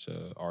watched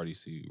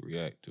RDC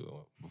react to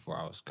it before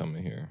I was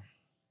coming here.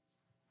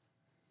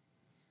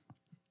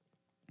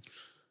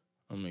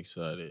 I'm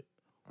excited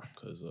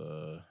because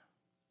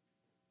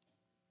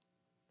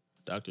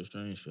Doctor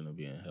Strange finna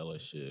be in hella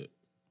shit.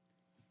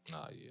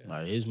 Nah, yeah.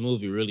 Like, his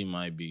movie really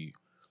might be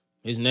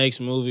his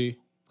next movie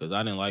because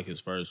I didn't like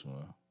his first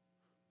one.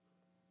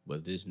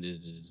 But this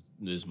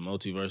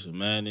Multiverse of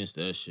Madness,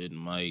 that shit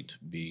might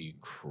be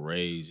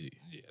crazy.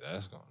 Yeah,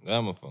 that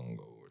motherfucker gonna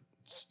go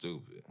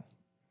stupid.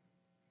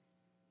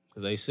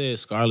 Cause they said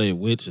Scarlet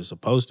Witch is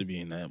supposed to be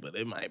in that, but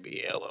it might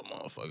be hella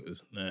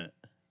motherfuckers in that.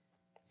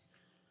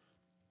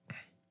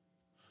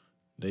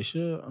 They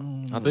should.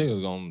 I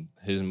think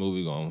his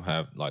movie gonna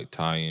have like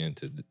tie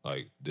into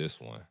like this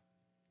one.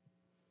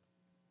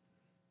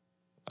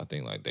 I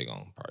think like they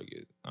gonna probably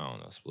get, I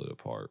don't know, split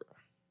apart.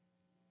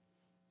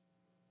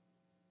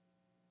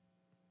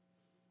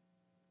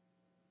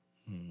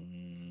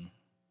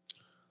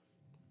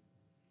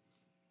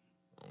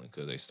 Only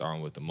because they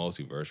starting with the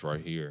multiverse right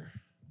here.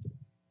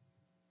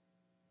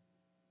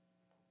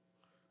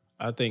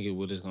 I think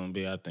what it's gonna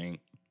be. I think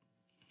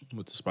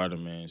with the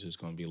Spider-Man, it's just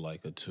gonna be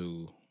like a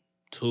two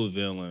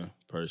villain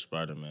per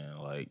Spider-Man,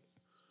 like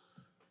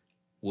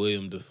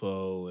William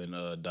Dafoe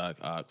and Doc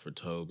Ock for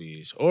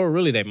Toby's, or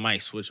really they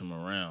might switch them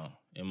around.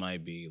 It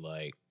might be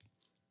like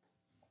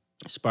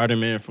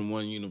Spider-Man from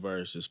one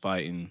universe is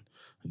fighting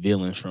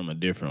villains from a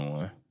different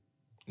one.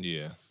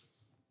 Yeah.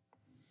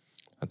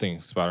 I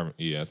think Spider-Man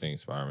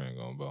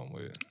gonna bum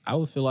with it. I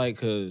would feel like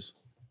because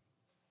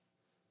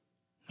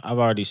I've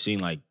already seen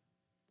like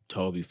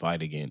Toby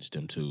fight against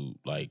them two,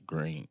 like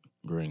Green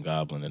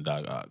Goblin and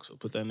Doc Ock. So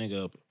put them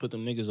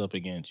niggas up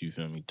against, you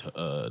feel me,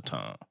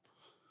 Tom.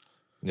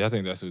 Yeah, I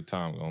think that's who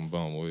Tom gonna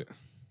bum with.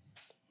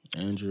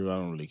 Andrew, I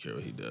don't really care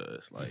what he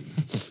does. Like,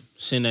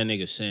 send that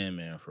nigga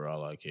Sandman for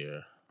all I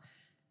care.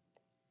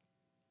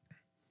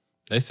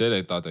 They said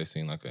they thought they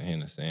seen like a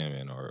hint of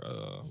Sandman or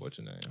what's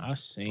your name? I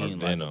seen or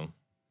Venom.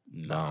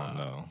 Like, I don't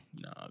know.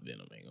 Nah,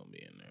 Venom ain't gonna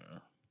be in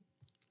there.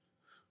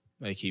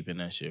 They keeping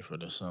that shit for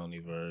the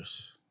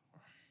Sonyverse.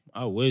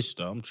 I wish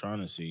though. I'm trying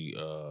to see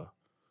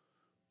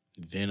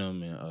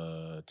Venom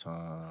and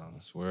Tom. I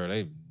swear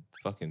they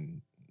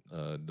fucking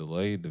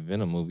delayed the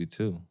Venom movie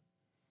too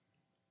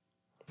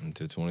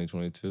into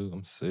 2022.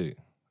 I'm sick.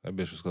 That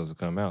bitch was supposed to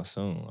come out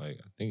soon.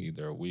 Like I think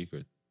either a week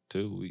or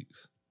 2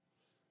 weeks.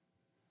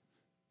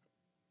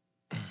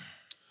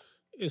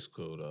 It's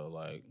cool though.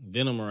 Like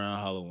Venom around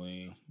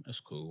Halloween, that's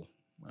cool.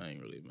 I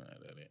ain't really mad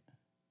at it.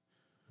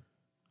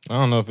 I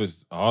don't know if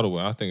it's all the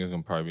way. I think it's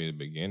gonna probably be the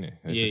beginning.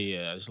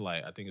 Yeah. It's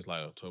like I think it's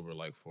like October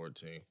like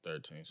 14th,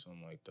 13th,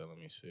 something like that. Let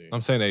me see.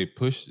 I'm saying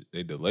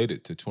they delayed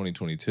it to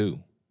 2022.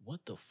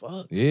 What the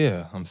fuck?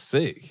 Yeah, I'm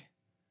sick.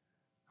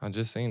 I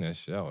just seen that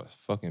shit. I was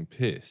fucking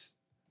pissed.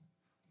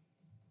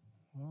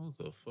 What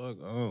the fuck?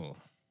 Oh.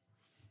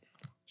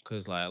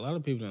 Cause like a lot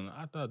of people,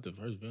 I thought the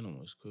first Venom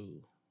was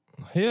cool.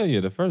 Hell yeah,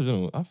 the first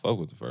Venom. I fuck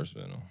with the first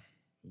Venom.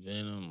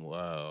 Venom,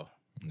 wow.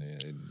 Yeah,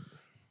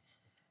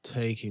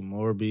 Taking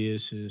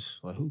Morbius's,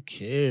 like, who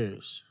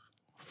cares?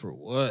 For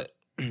what?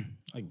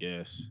 I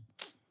guess.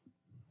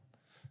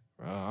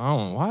 bro, I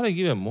don't. Why they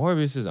give it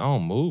Morbius his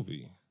own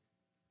movie?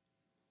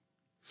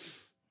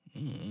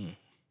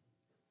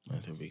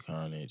 Let there be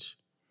carnage.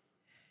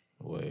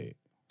 Wait.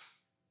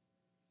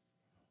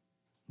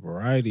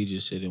 Variety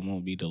just said it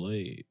won't be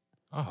delayed.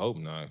 I hope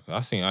not.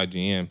 I seen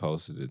IGN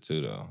posted it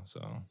too though,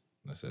 so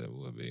they said it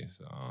would be.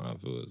 So I don't know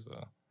if it was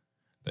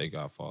they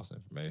got false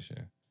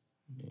information.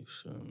 Make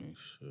sure.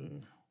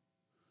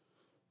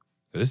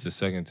 This is the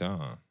second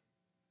time.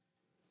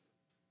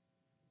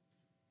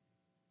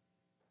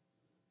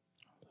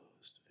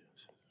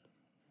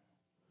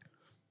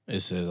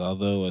 It says,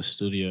 although a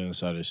studio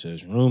insider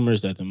says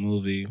rumors that the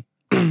movie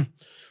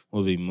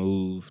will be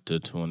moved to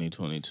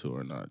 2022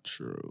 are not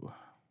true.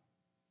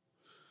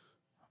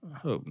 I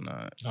hope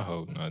not. I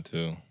hope not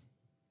too.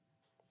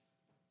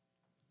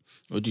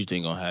 What do you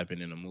think gonna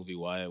happen in the movie,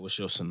 Wyatt? What's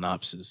your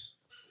synopsis?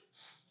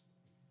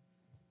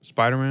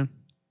 Spider-Man?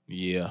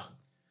 Yeah.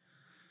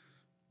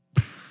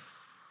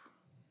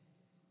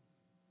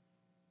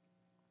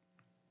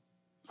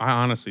 I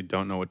honestly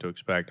don't know what to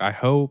expect. I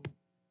hope.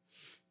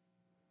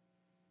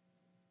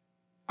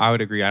 I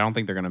would agree. I don't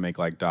think they're gonna make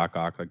like Doc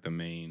Ock like the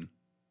main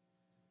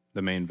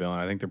villain.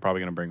 I think they're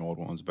probably gonna bring old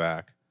ones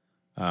back.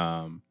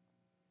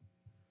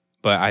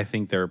 But I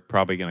think they're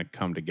probably gonna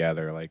come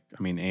together. Like,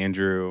 I mean,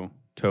 Andrew,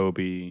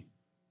 Toby,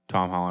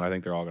 Tom Holland. I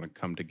think they're all gonna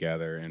come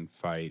together and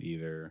fight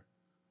either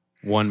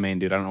one main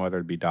dude. I don't know whether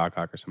it'd be Doc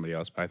Ock or somebody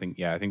else, but I think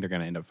they're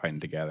gonna end up fighting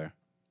together.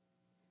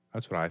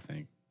 That's what I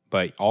think.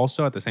 But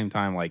also at the same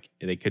time, like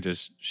they could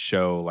just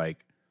show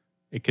like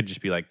it could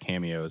just be like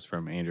cameos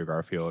from Andrew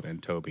Garfield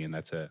and Toby, and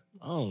that's it.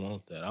 I don't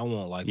want that. I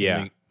want like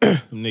Yeah.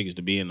 them niggas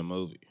to be in the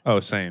movie. Oh,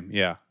 same.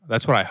 Yeah,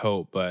 that's what I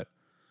hope. But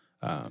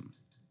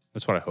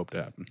that's what I hope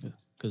to happen.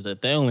 Because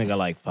if they only got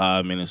like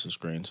 5 minutes of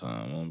screen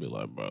time, I'm gonna be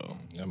like, bro.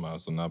 That might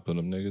as well not put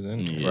them niggas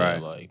in there. Yeah,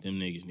 Right. like them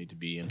niggas need to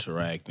be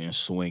interacting,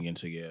 swinging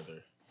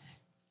together.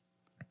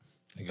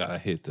 They gotta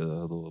hit the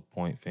little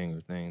point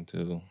finger thing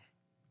too.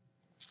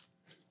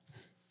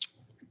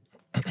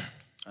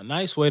 A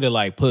nice way to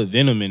like put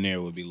Venom in there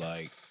would be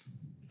like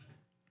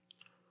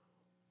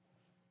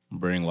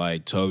bring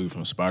like Toby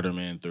from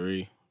Spider-Man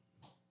 3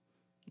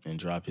 and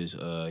drop his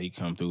he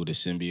come through with a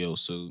symbiote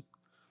suit,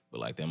 but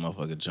like that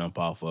motherfucker jump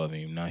off of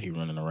him. Now he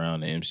running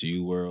around the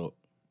MCU world.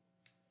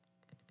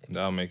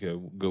 That'll make it a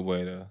good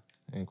way to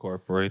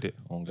incorporate it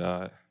on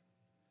God.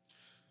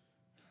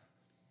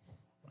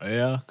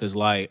 Yeah, cause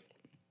like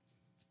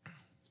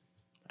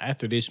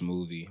after this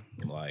movie,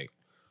 like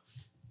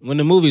when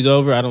the movie's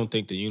over, I don't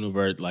think the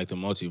universe, like the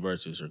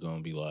multiverses, are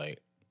gonna be like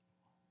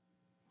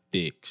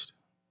fixed.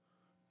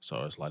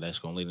 So it's like that's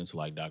gonna lead into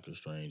like Doctor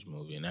Strange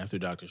movie, and after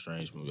Doctor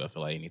Strange movie, I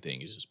feel like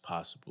anything is just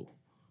possible.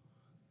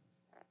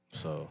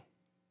 So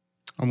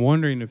I'm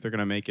wondering if they're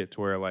gonna make it to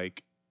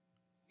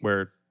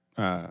where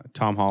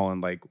Tom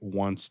Holland like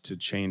wants to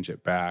change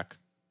it back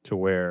to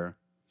where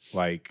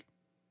like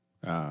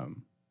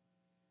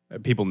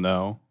people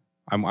know.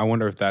 I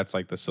wonder if that's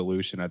like the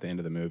solution at the end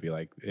of the movie.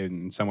 Like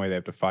in some way they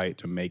have to fight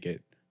to make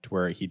it to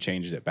where he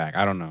changes it back.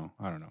 I don't know.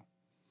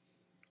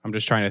 I'm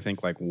just trying to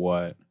think like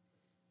what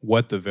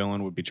the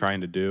villain would be trying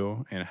to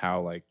do and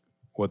how like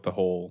what the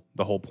whole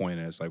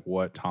point is, like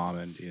what Tom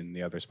and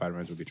the other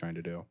Spider-Mans would be trying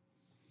to do.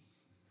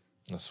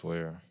 I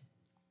swear.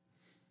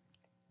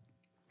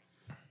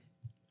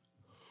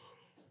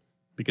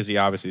 Because he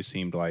obviously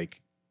seemed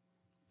like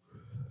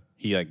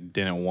he like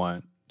didn't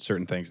want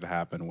certain things to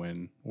happen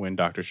when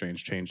Doctor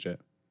Strange changed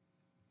it.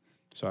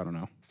 So I don't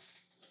know.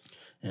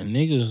 and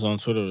niggas on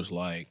Twitter was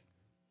like,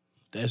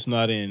 that's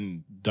not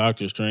in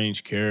Doctor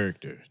Strange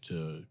character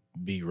to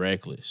be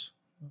reckless.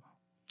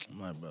 I'm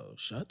like, bro,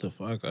 shut the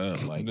fuck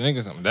up. Like,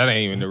 Niggas, that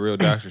ain't even the real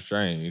Doctor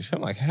Strange.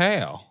 I'm like,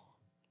 how?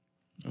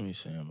 let me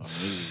say, my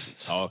niggas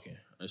be talking.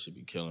 That should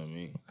be killing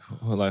me.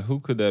 Well, like, who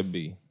could that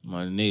be?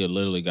 My nigga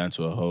literally got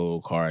into a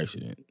whole car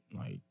accident,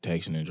 like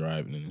texting and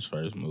driving in his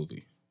first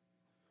movie.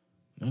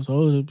 That's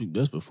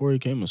before he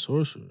became a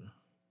sorcerer.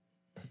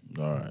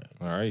 All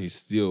right. He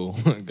still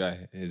got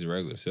his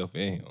regular self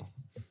in him.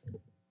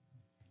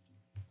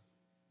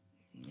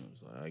 I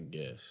was like, I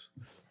guess.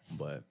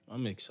 But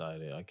I'm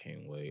excited. I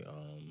can't wait.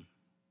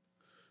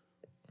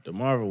 The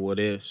Marvel What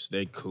Ifs,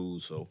 they cool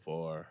so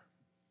far.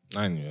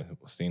 I ain't even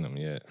seen them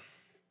yet.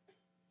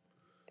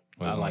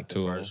 I like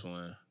the first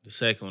one. The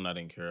second one I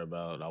didn't care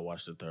about. I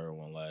watched the third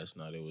one last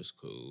night. It was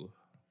cool.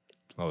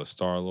 Oh, the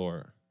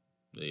Star-Lord.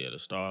 Yeah, the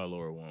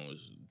Star-Lord one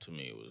was, to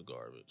me, it was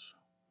garbage.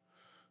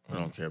 I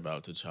don't care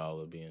about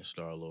T'Challa being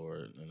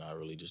Star-Lord, and I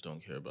really just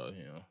don't care about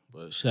him.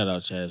 But shout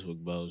out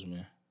Chadwick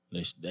Boseman.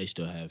 They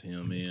still have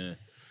him in.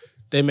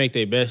 They make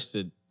their best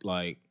to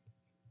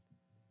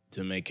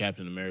make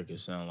Captain America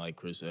sound like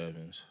Chris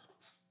Evans.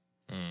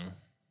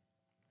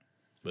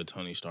 But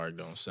Tony Stark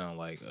don't sound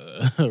like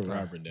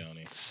Robert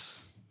Downey.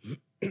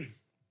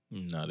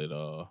 Not at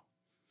all.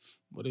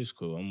 But it's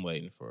cool. I'm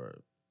waiting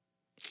for.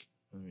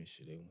 Let me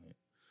see. They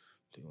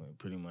went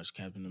pretty much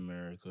Captain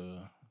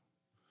America.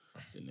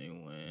 Then they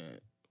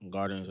went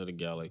Guardians of the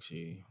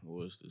Galaxy.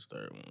 What was this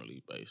third one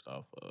really based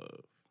off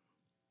of?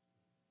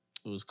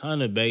 It was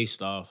kind of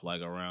based off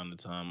like around the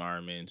time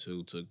Iron Man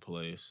 2 took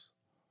place.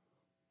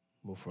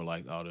 Before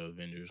like all the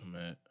Avengers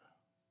met.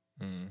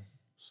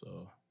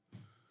 So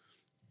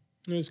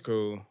it's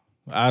cool.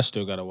 I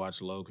still gotta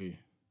watch Loki.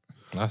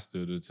 I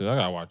still do too. I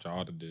gotta watch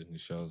all the Disney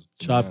shows.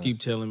 Chop keep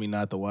telling me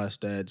not to watch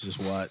that. Just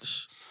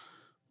watch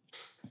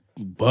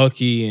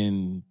Bucky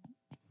and.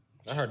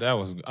 I heard that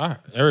was.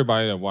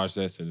 Everybody that watched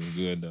that said it was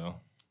good though.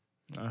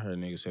 I heard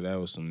niggas say that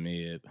was some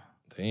mid.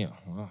 Damn.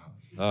 Wow.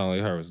 All I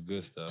heard was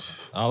good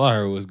stuff. All I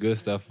heard was good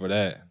stuff for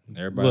that.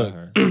 Everybody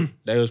heard.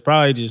 They was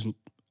probably just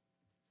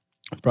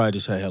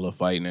had hella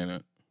fighting in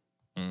it.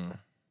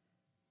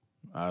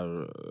 I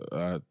am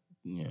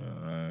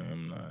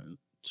not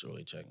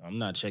really checking. I'm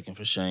not checking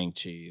for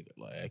Shang-Chi.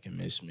 Like, I can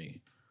miss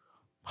me.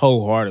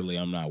 Wholeheartedly,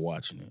 I'm not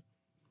watching it.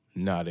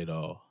 Not at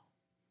all.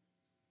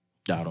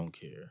 I don't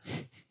care.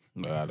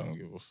 I don't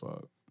give a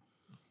fuck.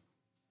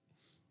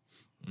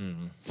 I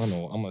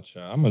know. I'm gonna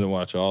try. I'm gonna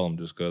watch all of them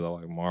just because I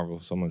like Marvel.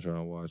 So I'm gonna try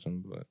to watch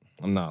them, but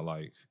I'm not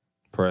like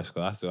pressed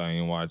because I still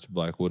ain't watched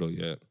Black Widow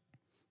yet.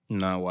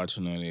 Not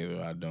watching that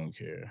either. I don't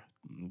care.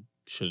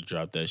 Should have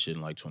dropped that shit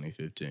in like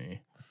 2015.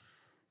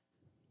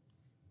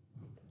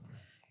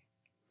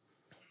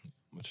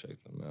 I'm gonna check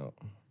them out.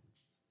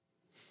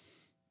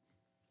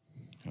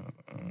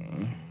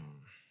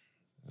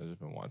 I've just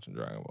been watching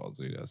Dragon Ball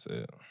Z. That's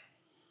it.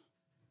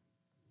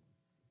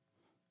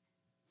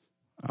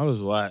 I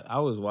was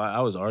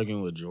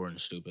arguing with Jordan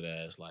stupid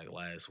ass like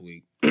last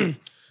week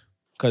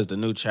because the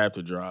new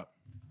chapter dropped.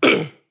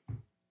 And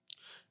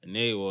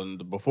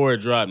before it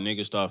dropped,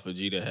 niggas thought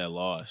Vegeta had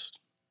lost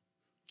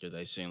because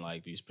they seen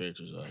like these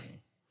pictures of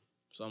him.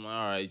 So I'm like,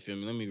 all right, you feel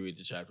me? Let me read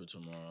the chapter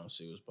tomorrow and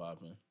see what's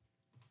popping.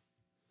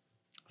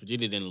 Vegeta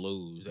didn't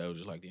lose. That was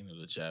just like the end of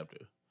the chapter.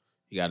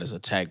 He got his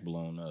attack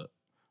blown up.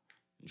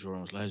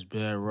 Jordan was like, that's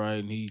bad,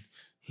 right? And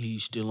he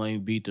still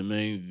ain't beat the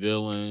main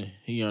villain.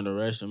 He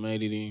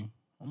underestimated him.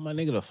 I'm like,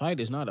 nigga, the fight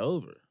is not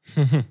over.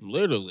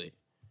 Literally.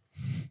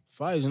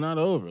 Fight is not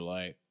over.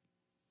 Like,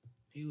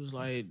 he was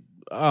like,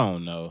 I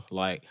don't know.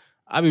 Like,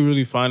 I be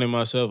really finding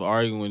myself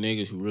arguing with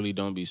niggas who really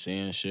don't be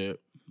saying shit.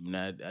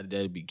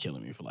 That'd be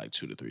killing me for like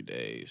 2 to 3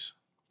 days.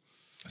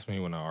 That's me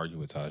when I argue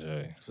with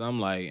Tajay. So I'm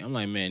like,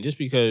 man, just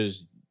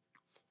because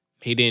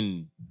he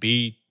didn't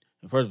beat,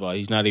 first of all,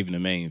 he's not even the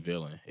main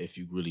villain. If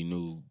you really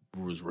knew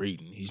who was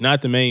reading, he's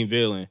not the main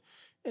villain.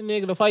 And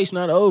nigga, the fight's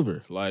not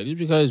over. Like, just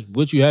because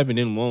what you haven't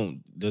didn't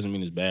won't doesn't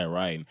mean it's bad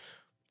writing.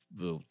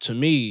 But to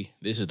me,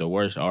 this is the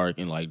worst arc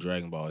in like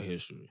Dragon Ball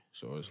history.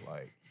 So it's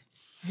like,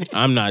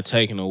 I'm not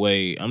taking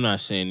away. I'm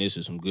not saying this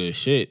is some good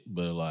shit,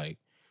 but like,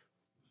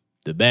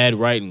 the bad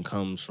writing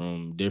comes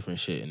from different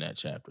shit in that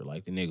chapter.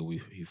 Like the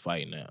nigga he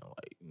fighting now,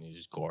 like it's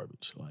just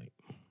garbage. Like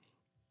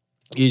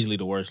easily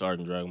the worst arc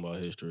in Dragon Ball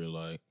history.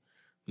 Like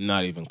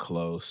not even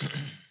close.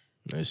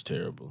 It's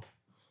terrible.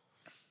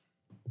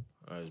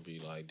 I just be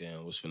like,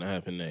 damn, what's finna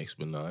happen next?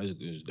 But no,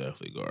 it's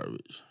definitely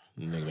garbage.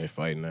 The nigga they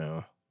fight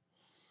now.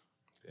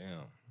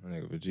 Damn,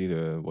 nigga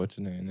Vegeta, what's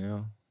your name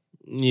now?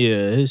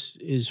 Yeah,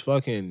 his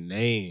fucking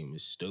name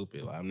is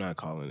stupid. Like I'm not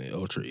calling it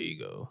Ultra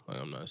Ego.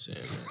 Like I'm not saying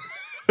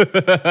that.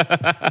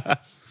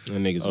 That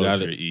nigga's got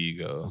Ultra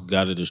Ego.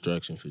 Got a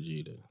destruction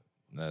Vegeta.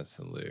 That's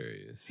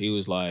hilarious. He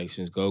was like,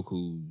 since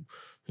Goku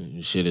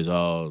shit is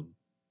all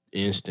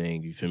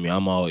instinct, you feel me?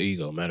 I'm all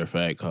ego. Matter of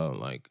fact, call him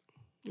like,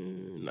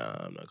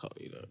 nah, I'm not calling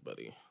you that,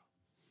 buddy.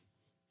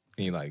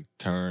 Can you like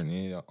turn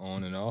it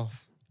on and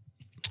off?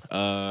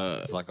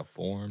 It's like a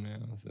form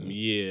now. So.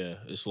 Yeah,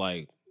 it's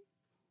like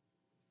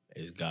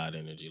it's God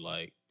energy.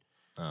 Like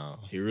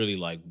he really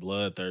like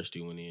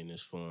bloodthirsty when he in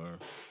this form,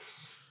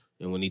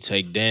 and when he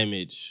take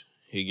damage,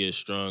 he gets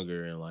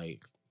stronger and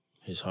like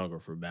his hunger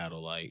for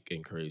battle like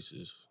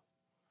increases.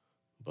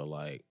 But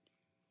like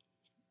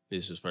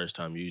this is his first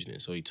time using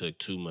it, so he took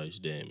too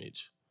much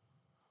damage.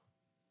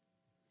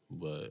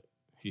 But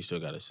he still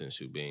got a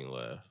sensu being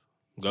left.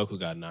 Goku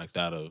got knocked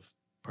out of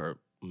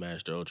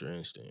Master Ultra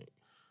Instinct.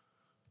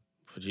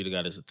 Vegeta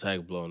got his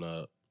attack blown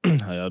up.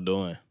 How y'all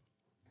doing?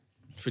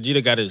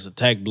 Vegeta got his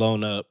attack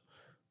blown up,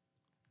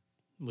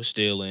 was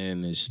still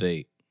in his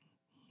state.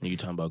 And you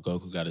talking about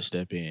Goku got to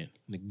step in.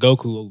 The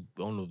Goku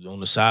on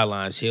the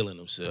sidelines healing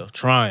himself,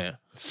 trying.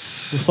 What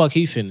the fuck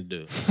he finna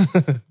do?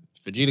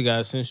 Vegeta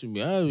got sensu.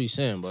 I be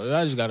saying, bro.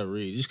 I just gotta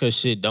read. Just cause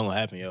shit don't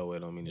happen your way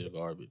don't mean it's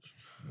garbage.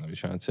 I be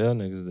trying to tell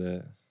niggas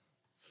that.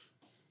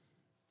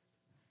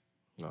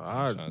 No,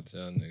 I'm trying to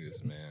tell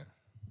niggas, man.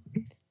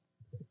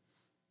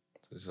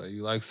 So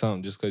you like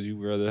something just because you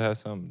rather have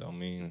something don't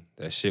mean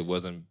that shit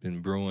wasn't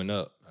been brewing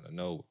up. I don't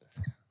know.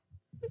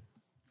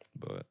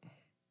 But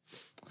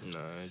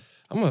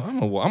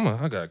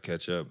I gotta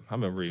catch up. I've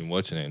been reading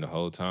What's Your Name the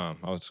whole time.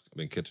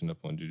 Been catching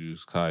up on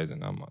Jujutsu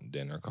Kaisen. I'm on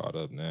dinner caught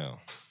up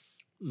now.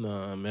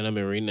 Nah, man, I've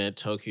been reading that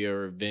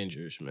Tokyo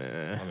Revengers,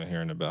 man. I've been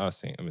hearing about.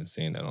 I've been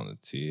seeing that on the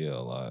TL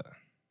a lot.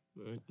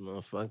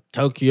 Motherfucker,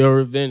 Tokyo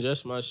Revenge.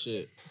 That's my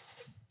shit.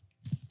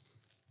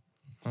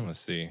 I'm gonna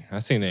see. I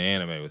seen the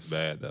anime was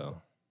bad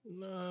though.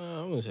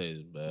 Nah, I'm gonna say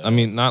it's bad. I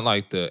mean, not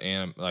like the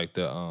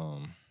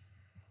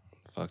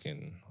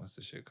fucking what's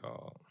the shit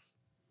called?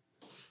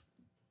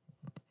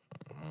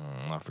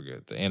 I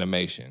forget the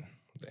animation.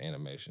 The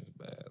animation's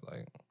bad.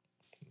 Like,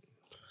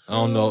 I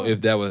don't know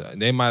if that was.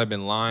 They might have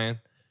been lying,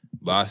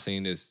 but I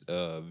seen this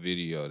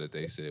video that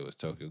they said it was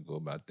Tokyo Go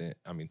about that.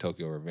 I mean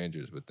Tokyo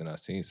Revengers, but then I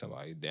seen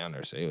somebody down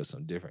there say it was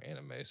some different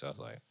anime. So I was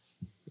like,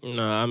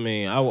 no, I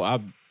mean I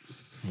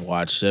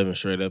watched 7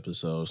 straight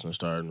episodes and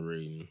started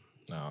reading.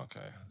 oh,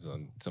 okay. So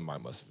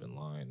somebody must have been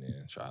lying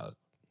then. Try to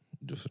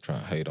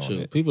hate on Shoot,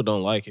 it. people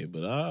don't like it,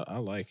 but I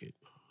like it.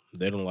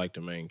 They don't like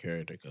the main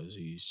character because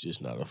he's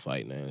just not a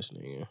fighting ass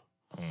nigga.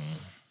 I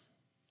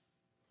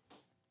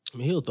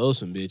mean, he'll throw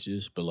some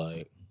bitches, but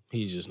like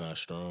he's just not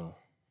strong.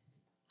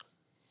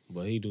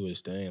 But he do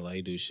his thing, like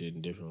he do shit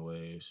in different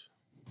ways.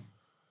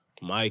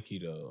 Mikey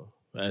though,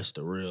 that's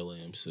the real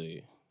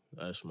MC.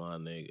 That's my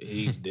nigga.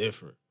 He's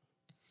different.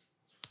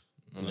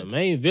 And the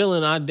main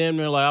villain, I damn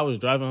near like I was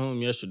driving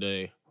home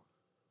yesterday.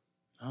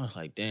 I was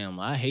like, damn,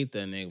 I hate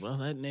that nigga, but I was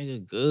like, that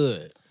nigga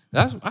good.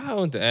 I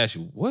want to ask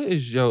you, what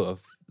is your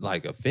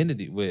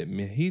affinity with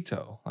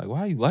Mahito? Like,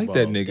 why you like Bro,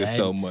 that nigga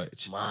so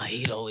much?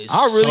 Mahito is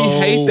I really so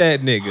hate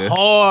that nigga.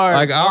 hard.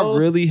 Like, bro. I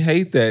really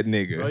hate that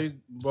nigga.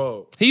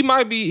 Bro. He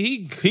might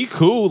be he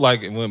cool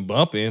like when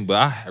bumping, but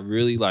I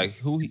really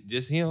like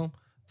just him.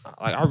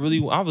 Like I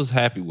was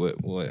happy with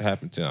what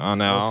happened to him. I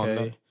don't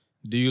know.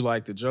 Do you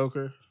like the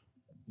Joker?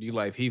 Do you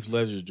like Heath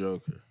Ledger's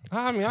Joker?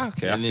 I mean,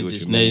 okay, I And see then what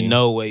just you mean.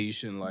 no way you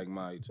shouldn't like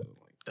Mahito. Like,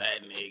 that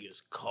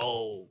nigga's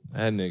cold.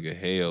 That nigga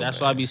hell. That's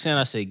man. why I be saying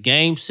I say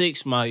Game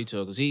 6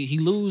 Mahito because he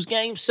lose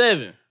Game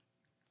 7.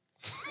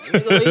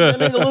 That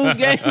nigga lose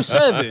Game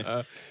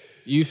 7.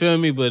 You feel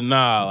me? But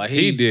nah, like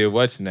he did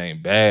what's his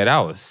name bad.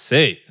 I was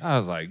sick. I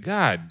was like,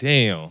 God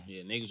damn.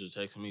 Yeah, niggas were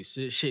texting me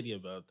shitty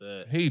about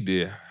that. He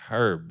did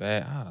her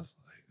bad. I was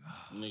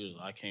like,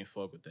 niggas, I can't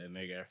fuck with that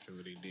nigga after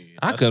what he did.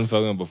 I couldn't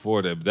fuck him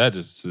before that, but that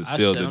just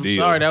sealed the I'm deal.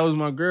 sorry, that was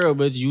my girl,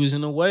 but you was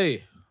in the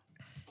way.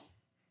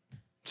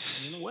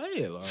 In the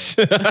way,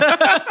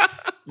 like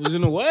you was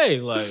in the way,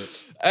 like.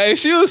 Hey,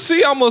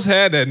 she almost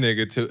had that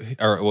nigga too,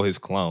 or his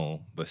clone,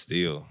 but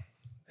still.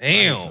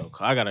 Damn.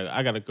 I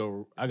gotta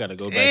go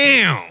back.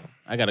 Damn.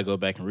 I gotta go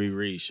back and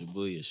reread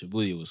Shibuya.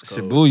 Shibuya was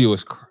cold. Shibuya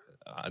was.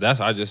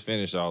 I just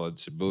finished all of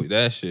Shibuya.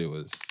 That shit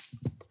was.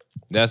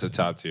 That's a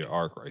top tier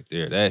arc right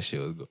there. That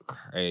shit was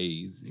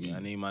crazy. I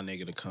need my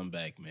nigga to come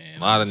back, man.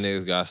 A lot of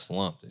niggas got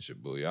slumped in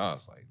Shibuya. I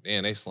was like,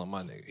 damn, they slumped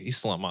my nigga. He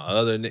slumped my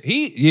other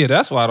nigga. Yeah,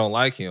 that's why I don't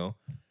like him.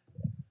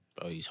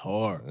 Bro, he's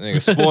hard.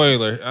 Nigga,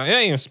 spoiler. It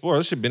ain't even spoiler.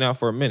 This shit been out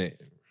for a minute.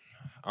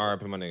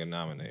 RIP my nigga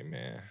Nami,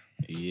 man.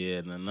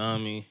 Yeah,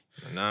 Nanami.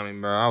 Nami,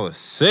 bro, I was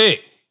sick.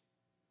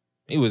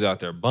 He was out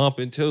there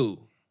bumping too.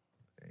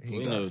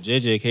 You know,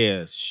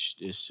 JJK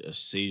is a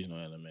seasonal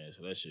anime,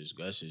 so that's just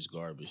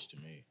garbage to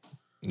me.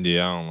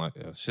 Yeah, I don't like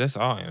that. That's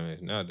all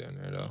animation now down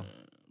there though.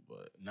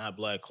 But not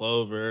Black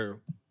Clover.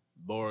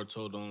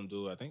 Boruto don't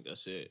do. I think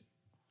that's it.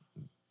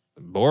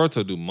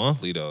 Boruto do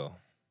monthly though.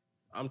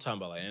 I'm talking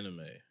about like anime.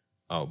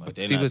 Oh, Like but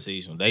they're see, not but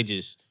seasonal. They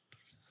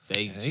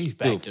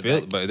still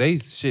feel, but they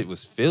shit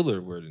was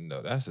filler wording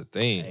though. That's the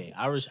thing. Hey,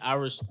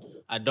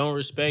 I don't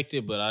respect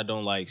it, but I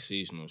don't like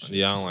seasonal shit.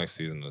 Yeah, I don't like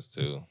seasonals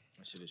too.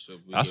 That shit is so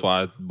weird. That's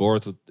why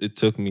Boruto, it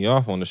took me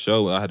off on the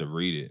show. I had to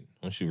read it.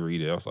 Once you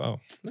read it, I was like, oh,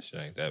 this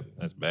shit ain't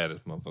that's bad as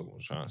motherfucker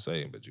was trying to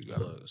say, but you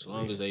gotta. Look, as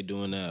long as they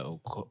doing that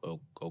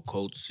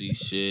Okotsu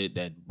shit,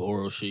 that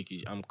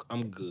Boroshiki,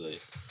 I'm good.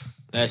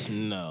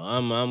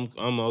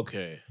 I'm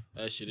okay.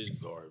 That shit is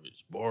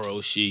garbage.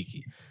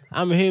 Boroshiki.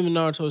 I'm him and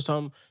Naruto's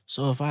talking.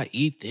 So if I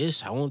eat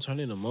this, I won't turn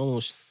into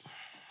Momo.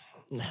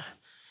 Nah,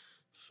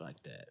 fuck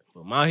that.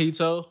 But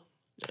Mahito,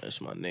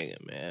 that's my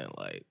nigga, man.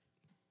 Like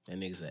that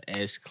nigga's an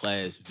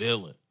S-class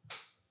villain.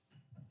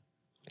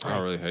 I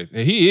really hate.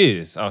 He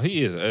is. Oh,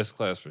 he is an S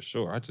class for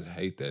sure. I just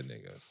hate that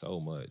nigga so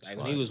much. Like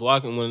when he was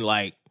walking,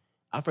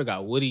 I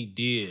forgot what he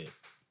did.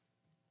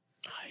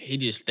 He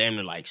just damn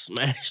near like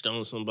smashed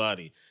on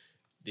somebody.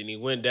 Then he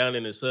went down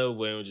in the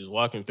subway and was just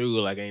walking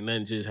through like ain't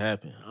nothing just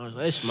happened. I was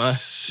like, it's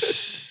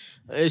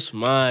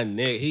my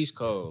nigga. He's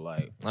cold.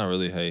 Like I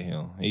really hate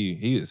him.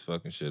 He is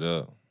fucking shit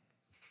up.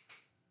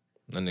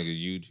 That nigga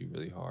Yuji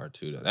really hard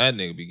too. Though. That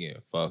nigga be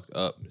getting fucked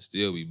up and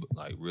still be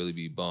like really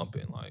be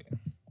bumping like.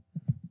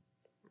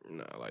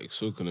 nah, like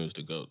Sukuna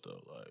the GOAT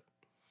though. Like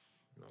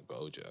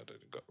Gojo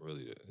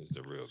really is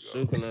the real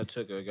GOAT. Sukuna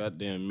took a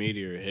goddamn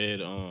meteor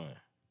head on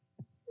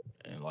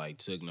and like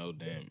took no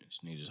damage.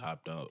 And he just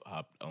hopped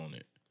on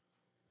it.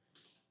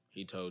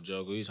 He told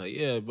Joker, he's like,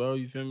 yeah, bro,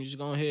 you feel me? Just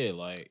go ahead.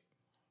 Like,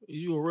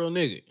 you a real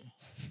nigga.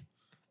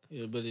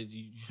 Yeah, but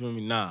you feel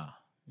me? Nah.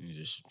 You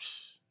just,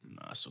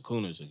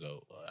 Sukuna's the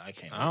GOAT. Like, I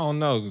can't. I don't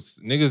know.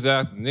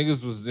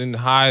 Niggas was in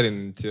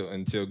hiding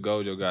until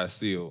Gojo got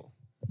sealed.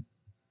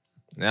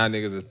 Now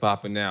niggas is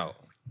popping out.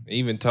 He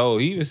even said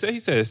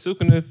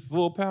Sukuna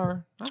full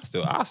power.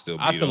 I still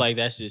beat I feel him. like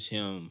that's just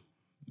him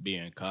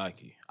being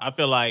cocky. I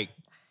feel like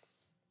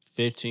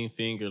 15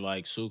 finger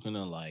like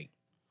Sukuna like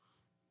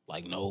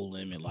no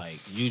limit. Like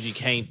Yuji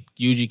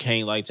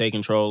can't like take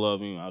control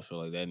of him. I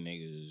feel like that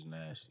nigga is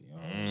nasty.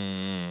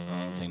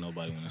 I don't think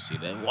nobody wanna see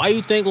that. Why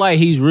you think like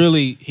he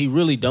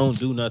really don't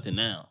do nothing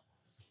now?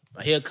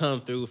 Like he'll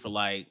come through for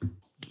like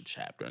a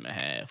chapter and a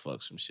half,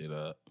 fuck some shit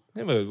up.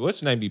 Yeah, but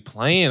what's name be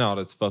playing all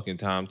this fucking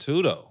time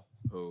too though?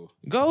 Who?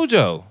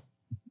 Gojo.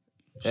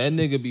 That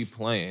nigga be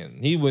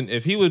playing. He wouldn't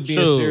if he was being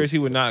True. serious, he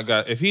would not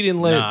got if he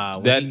didn't let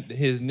Nah, that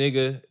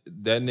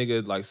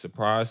nigga like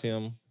surprise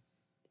him,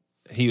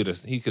 he could have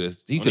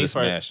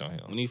smashed on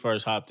him. When he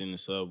first hopped in the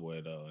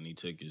subway though, and he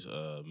took his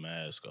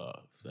mask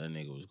off, that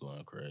nigga was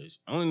going crazy.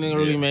 Only nigga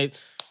really made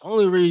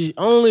only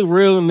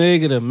real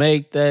nigga to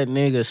make that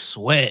nigga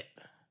sweat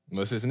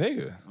What's his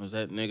nigga? was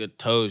that nigga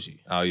Toji.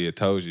 Oh yeah,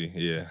 Toji.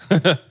 Yeah.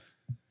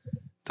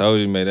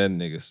 Toji made that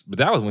nigga. But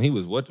that was when he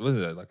was what was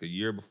that, like a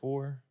year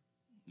before?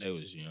 They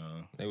was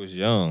young. They was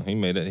young. He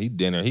made that. He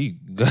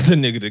got the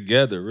nigga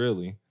together,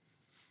 really.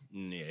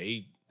 Yeah,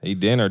 He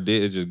dinner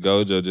did. It just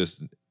Gojo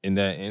just in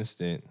that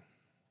instant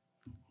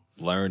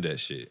learned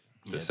that shit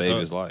to save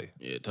his life.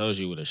 Yeah,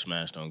 Toji would have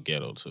smashed on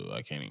Ghetto too.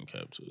 I can't even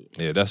cap to it.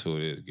 Yeah, that's who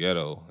it is.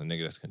 Ghetto, the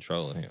nigga that's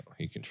controlling him.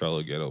 He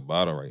controlling Ghetto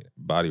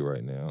body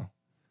right now.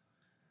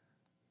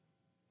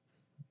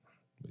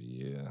 But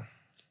yeah,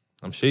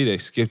 I'm sure they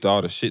skipped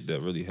all the shit that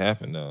really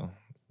happened though.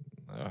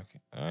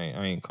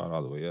 I ain't caught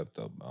all the way up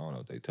though. I don't know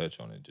if they touch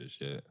on it just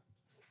yet.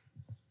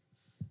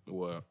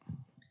 What?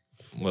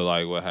 Well,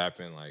 like what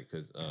happened, like,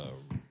 cause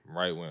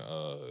right when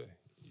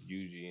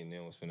Yuji and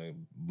them was finna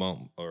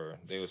bump, or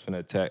they was finna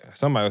attack.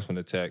 Somebody was finna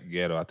attack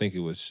Ghetto. I think it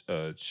was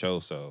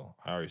Choso.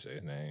 I already say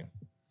his name.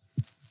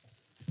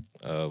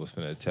 Was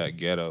finna attack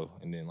Ghetto,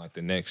 and then like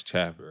the next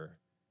chapter,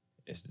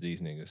 it's these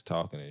niggas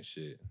talking and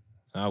shit.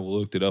 And I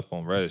looked it up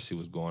on Reddit, see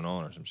what's going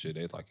on or some shit.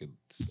 It's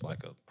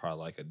probably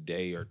like a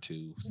day or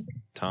two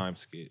time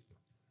skip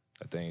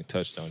that they ain't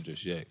touched on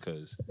just yet,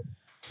 cause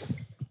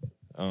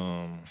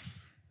I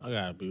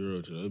gotta be real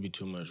with you. It'd be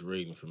too much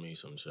reading for me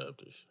some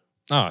chapters.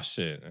 oh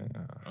shit.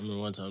 I mean,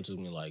 one time it took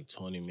me like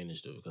 20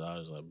 minutes to do it because I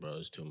was like, bro,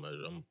 it's too much.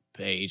 I'm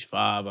page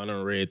 5. I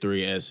done read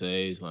 3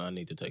 essays. Like, I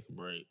need to take a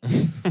break.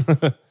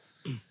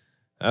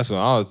 That's when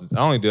I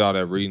only did all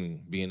that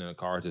reading being in the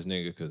car with this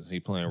nigga because he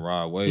playing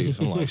Rod Waves.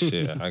 I'm like,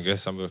 shit, I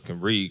guess I'm gonna can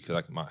read because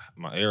like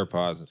my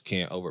AirPods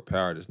can't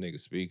overpower this nigga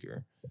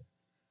speaker.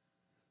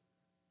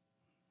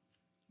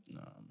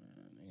 Nah,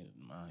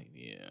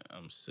 man.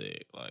 I'm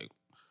sick. Like,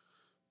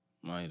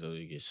 might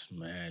literally get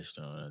smashed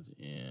on at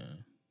the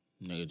end.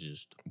 Nigga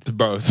just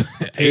Bro,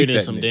 appeared in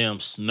some damn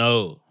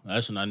snow.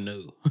 That's when I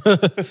knew.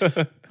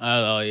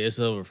 Oh, yeah, it's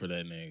over for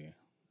that nigga.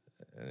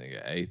 That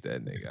nigga ate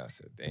that nigga. I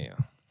said,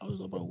 damn. I was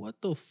like, bro, what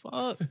the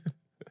fuck?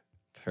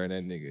 Turn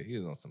that nigga. He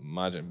was on some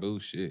Majin Buu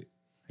shit.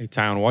 Hey,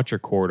 Tyon, watch your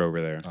cord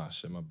over there. Oh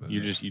shit, my bad.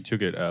 You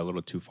took it a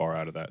little too far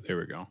out of that. There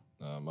we go.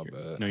 My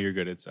bad. No, you're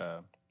good. It's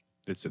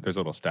there's a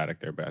little static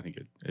there, but I think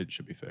it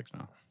should be fixed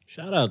now.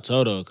 Shout out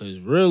Toto, because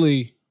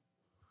really,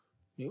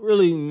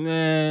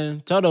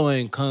 man, Toto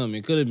ain't come.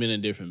 It could have been a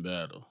different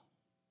battle.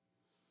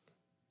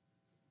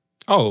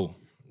 Oh,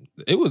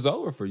 it was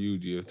over for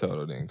Yuji if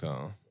Toto didn't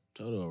come.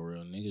 Toto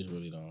real. Niggas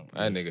really don't.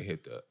 That nigga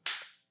hit the.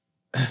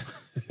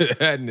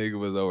 That nigga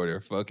was over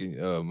there fucking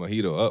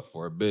Mojito up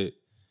for a bit,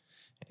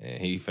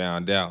 and he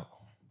found out.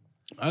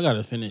 I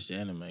gotta finish the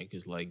anime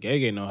because like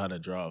Gege know how to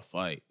draw a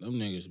fight. Them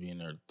niggas be in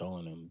there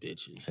throwing them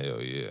bitches.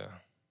 Hell yeah.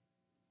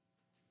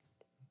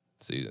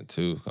 Season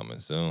 2 coming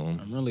soon.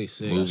 I'm really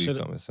sick. Movie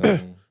coming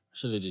soon. I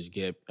should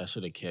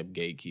have kept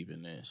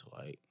gatekeeping this.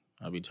 Like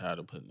I be tired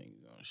of putting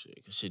niggas on shit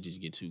because shit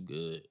just get too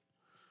good.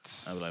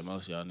 I be like,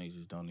 most of y'all niggas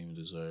just don't even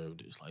deserve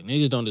this. Like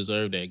niggas don't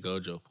deserve that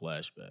Gojo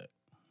flashback.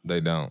 They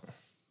don't.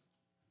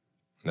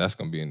 That's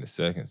gonna be in the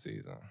second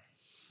season.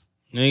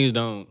 Niggas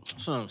don't.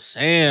 That's what I'm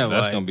saying.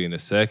 That's like, gonna be in the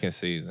second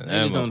season.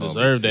 Niggas don't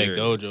deserve that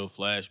Gojo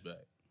flashback.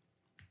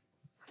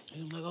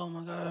 I'm like, oh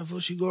my god,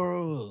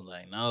 Fushiguro.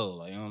 Like, no,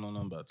 like, I don't know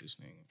nothing about this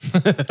nigga.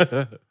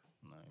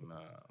 Like, nah,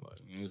 like,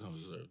 niggas don't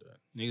deserve that.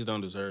 Niggas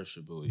don't deserve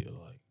Shibuya.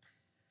 Like,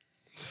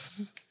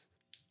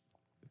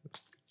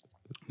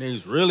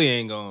 niggas really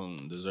ain't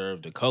gonna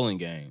deserve the Culling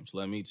games.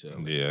 Let me tell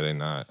you. Yeah, they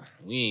not.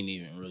 We ain't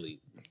even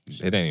really.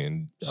 It ain't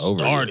even over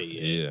started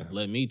yet. yet. Yeah.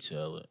 Let me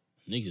tell it.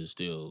 Niggas is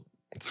still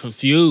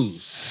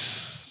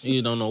confused.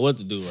 Niggas don't know what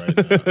to do right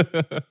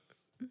now.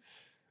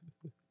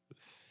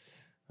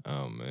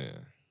 Oh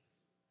man.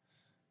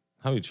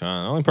 How we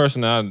trying? The only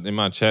person in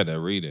my chat that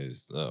read it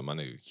is my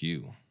nigga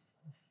Q.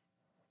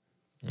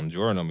 And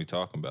Jordan don't be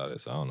talking about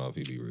it, so I don't know if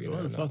he be reading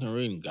Jordan it or not. fucking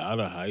reading God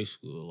of High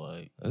School.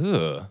 Like,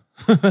 Ugh.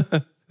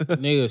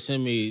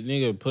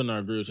 nigga put in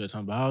our group chat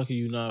talking about how can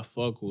you not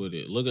fuck with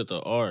it? Look at the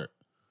art.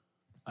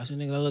 I said,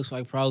 nigga, that looks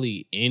like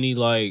probably any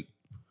like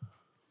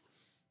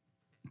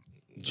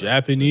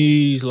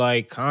Japanese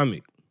like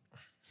comic.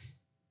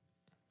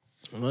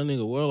 My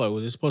nigga, well, like,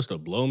 was it supposed to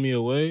blow me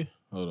away?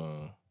 Hold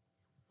on.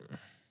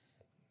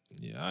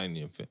 Yeah, I ain't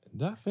even.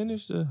 Did I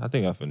finish I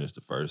think I finished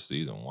the first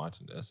season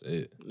watching. That's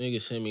it. Nigga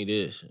sent me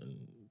this,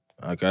 and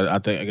I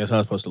guess I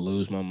was supposed to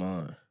lose my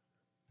mind.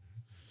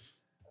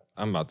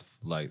 I'm about to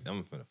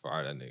I'm finna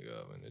fire that nigga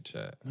up in the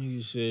chat.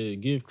 Nigga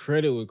said, give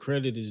credit where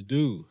credit is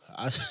due.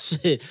 I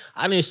said,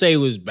 I didn't say it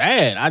was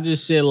bad. I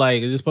just said,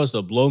 like, is it supposed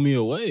to blow me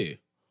away?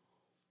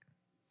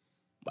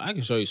 But I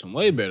can show you some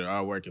way better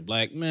artwork in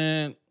Black.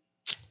 Man,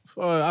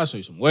 I'll show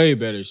you some way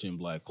better shit in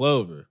Black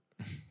Clover.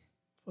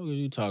 What are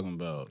you talking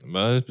about?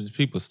 But there's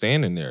people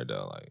standing there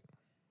though, like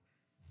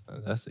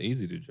that's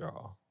easy to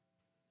draw.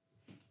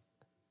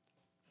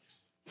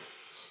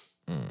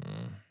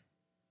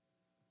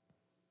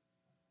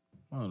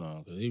 Hold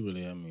on, because he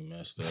really had me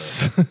messed up.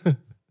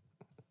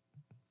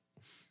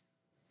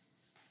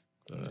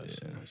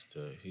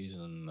 He's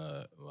a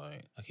nut.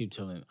 Like, I keep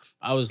telling,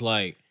 I was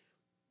like,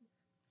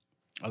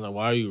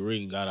 why are you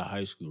reading? Got out of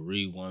high school,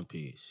 read One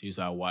Piece. He was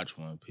like, I watch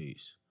One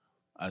Piece.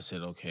 I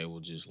said, okay, well,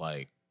 just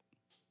like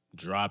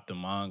drop the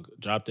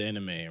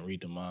anime and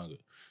read the manga.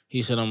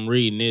 He said, I'm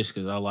reading this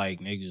because I like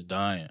niggas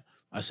dying.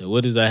 I said,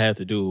 what does that have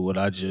to do with what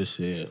I just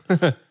said?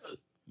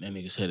 That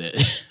nigga said that.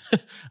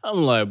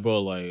 I'm like,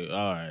 bro, like,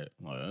 all right.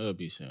 Like, I'll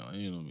be saying, like,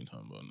 you know me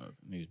talking about nothing.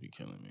 Niggas be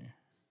killing me.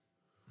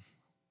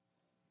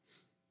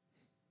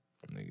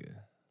 Nigga.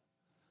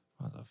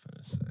 What was I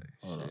finna say?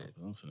 Hold on.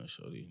 I'm finna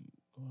show these.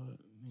 What?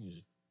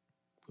 Niggas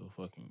go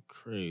fucking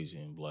crazy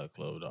in Black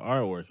Clover. The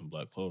artwork in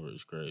Black Clover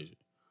is crazy.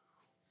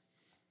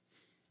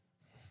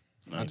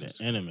 Like, the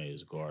anime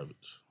is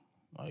garbage.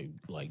 Like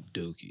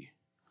Dookie.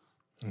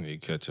 I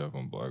need to catch up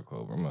on Black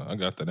Clover. I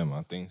got that in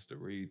my things to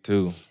read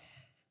too.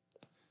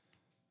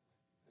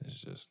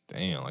 It's just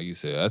damn, like you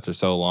said, after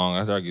so long,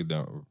 after I get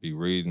done be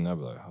reading, I'll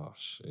be like, oh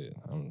shit,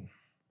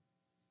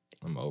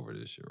 I'm over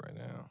this shit right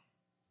now.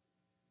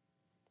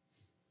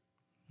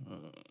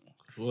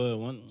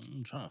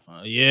 I'm trying to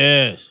find.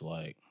 Yes,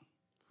 like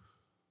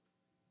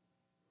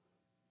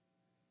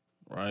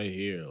right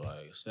here,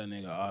 like it's that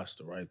nigga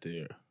Asta right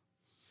there,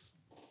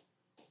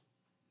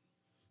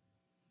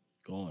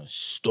 going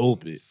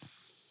stupid.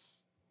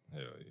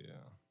 Hell yeah.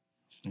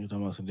 You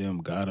talking about some damn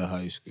god of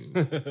high school?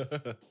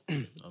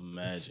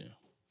 Imagine.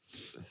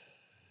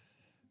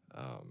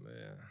 Oh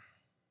man.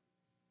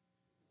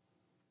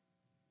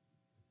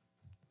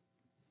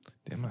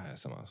 Damn, I had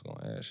something I was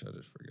gonna ask you. I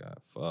just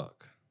forgot.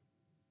 Fuck.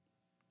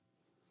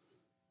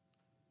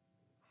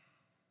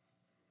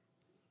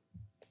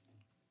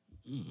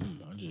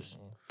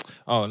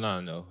 Oh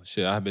no.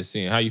 Shit, I've been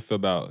seeing. How you feel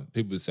about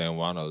people saying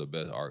Wano the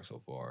best arc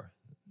so far?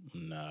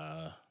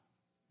 Nah.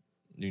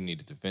 You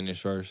needed to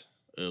finish first.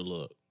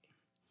 Look.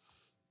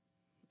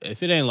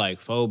 If it ain't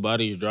like 4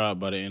 bodies dropped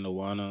by the end of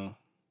Wano,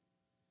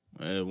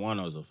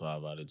 Wano's a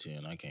 5 out of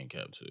 10. I can't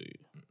cap to you.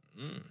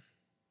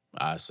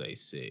 I say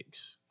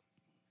 6.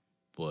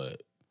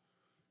 But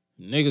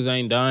niggas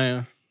ain't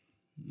dying.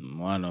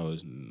 Wano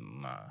is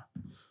nah.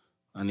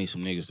 I need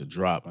some niggas to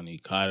drop. I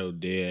need Kaido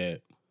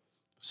dead.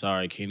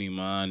 Sorry, Kenny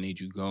Ma, I need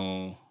you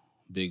gone,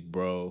 big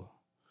bro.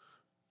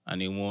 I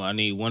need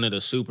one of the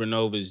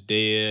supernovas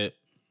dead.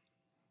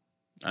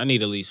 I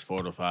need at least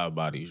 4 to 5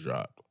 bodies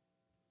dropped.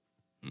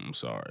 I'm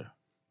sorry.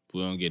 If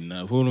we don't get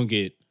enough. We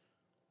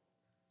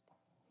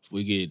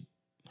get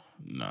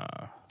nah.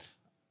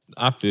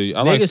 I feel you.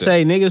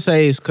 Niggas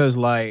say it's cause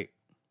like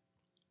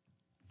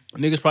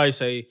niggas probably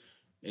say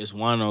it's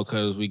Wano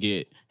cause we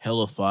get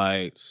hella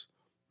fights.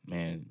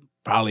 Man,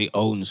 probably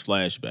Odin's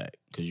flashback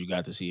cause you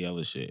got to see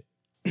hella shit.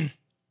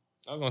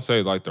 I was gonna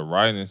say like the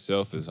writing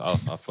itself is I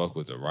fuck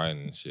with the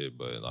writing and shit,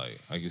 but like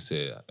you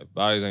said, if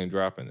bodies ain't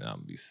dropping, then I'm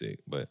gonna be sick.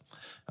 But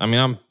I mean,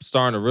 I'm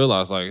starting to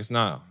realize like it's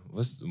not.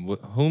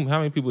 How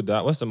many people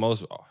died? What's the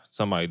most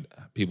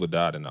people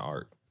died in the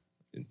arc?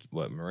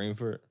 What,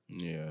 Marineford?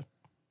 Yeah,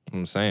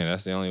 I'm saying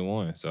that's the only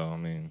one. So I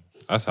mean,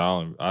 that's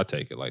how I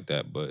take it like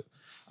that. But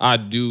I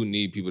do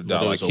need people to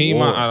die. Like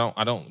Kima,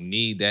 I don't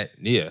need that.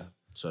 Yeah.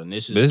 So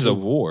this is a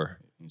war.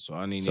 So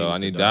I need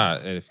to die.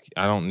 And if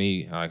I don't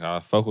need I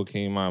fuck with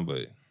Kima,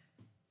 but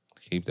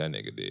keep that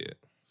nigga dead.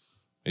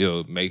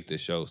 It'll make the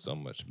show so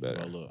much better.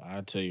 Well, look,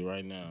 I'll tell you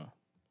right now.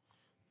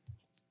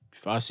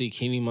 If I see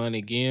Kinemon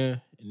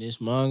again in this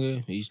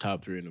manga, he's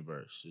top 3 in the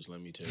verse. Just let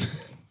me tell you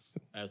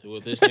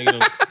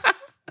that.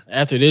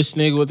 After this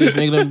nigga what this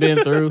nigga done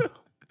been through,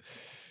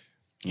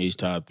 he's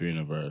top 3 in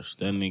the verse.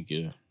 That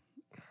nigga,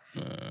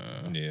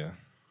 yeah.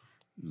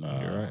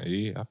 Nah.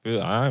 You're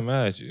right. I ain't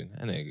mad at you.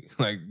 That nigga,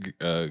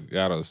 like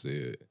Gato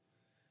said,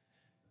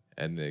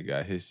 that nigga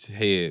got his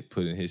head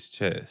put in his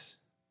chest.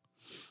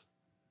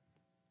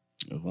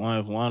 If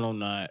Wano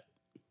not,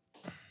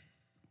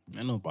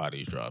 ain't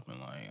nobody's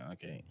dropping. Like,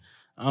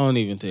 I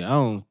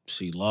don't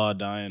see Law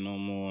dying no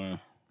more.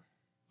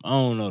 I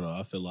don't know though.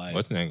 I feel like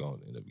what's name gonna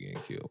end up getting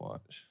killed?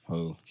 Watch.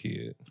 Who?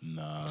 Kid.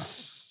 Nah.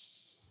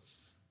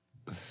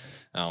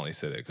 I only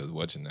said that because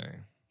what's your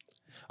name?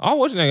 All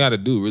what's your name got to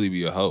do really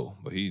be a hoe,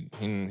 but he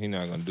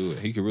not gonna do it.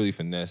 He could really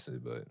finesse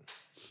it, but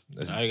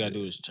all you gotta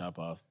do is chop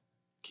off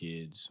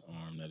Kid's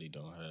arm that he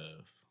don't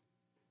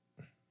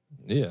have.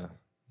 Yeah,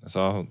 that's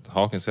all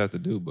Hawkins have to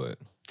do, but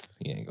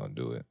he ain't gonna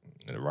do it.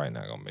 And the right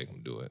not gonna make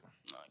him do it.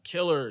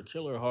 Killer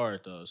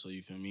hard though. So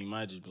you feel me? He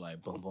might just be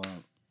like boom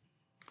boom.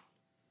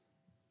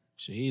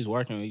 Shit, he's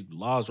working.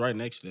 Law's right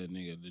next to that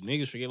nigga. The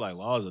niggas forget like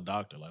Law's a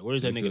doctor. Like,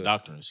 where's that He nigga could.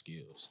 doctoring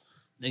skills?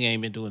 Nigga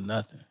ain't been doing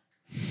nothing.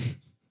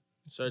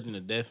 Searching to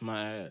death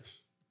my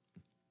ass.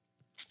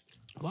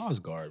 Law's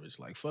garbage.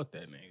 Like, fuck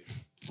that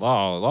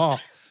nigga.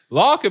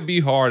 Law could be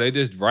hard. They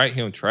just write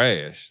him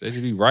trash. They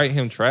just be writing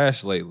him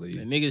trash lately.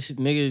 The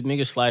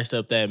niggas sliced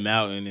up that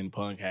mountain in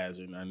Punk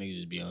Hazard. Now niggas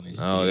just be on his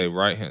No, they dick.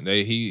 write him.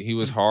 He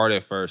was hard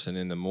at first, and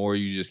then the more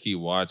you just keep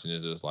watching,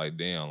 it's just like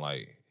damn,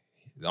 like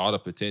all the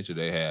potential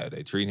they had.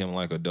 They treat him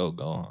like a dope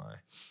Gohan.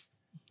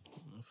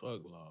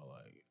 Fuck Law.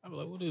 Like, I be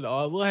like,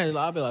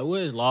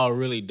 what has Law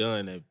really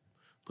done that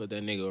put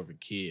that nigga over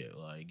Kid?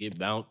 Like, get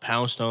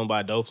pounced on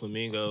by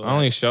Doflamingo. I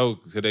only show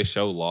because they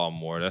show Law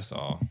more. That's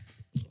all.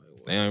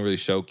 They don't really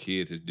show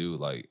kids to do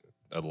like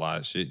a lot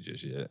of shit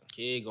just yet.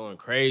 Kid going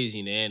crazy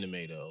in the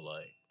anime though.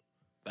 Like,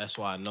 that's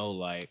why I know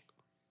like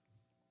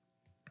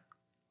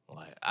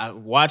I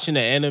watching the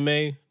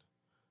anime.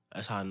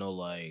 That's how I know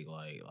like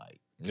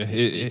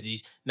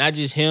these not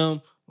just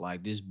him.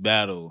 Like this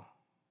battle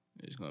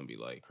is gonna be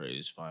like crazy.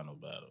 This final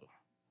battle.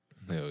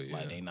 Hell yeah.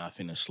 Like they not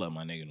finna slut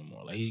my nigga no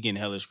more. Like he's getting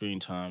hella screen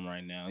time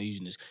right now.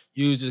 He's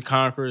using his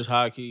Conqueror's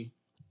hockey.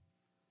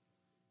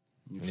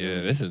 You feel Yeah,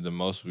 me? this is the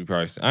most we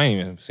probably seen. I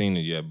ain't even seen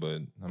it yet,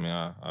 but I mean,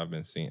 I've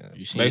been seeing it.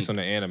 You seen Based it? on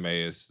the anime,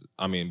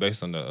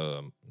 based on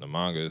the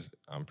mangas,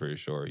 I'm pretty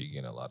sure he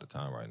getting a lot of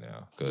time right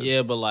now.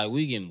 Yeah, but like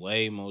we getting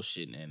way more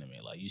shit in anime.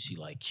 Like you see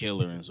like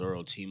Killer and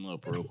Zoro team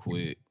up real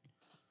quick.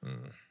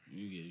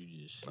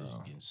 You just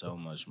getting so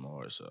much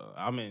more. So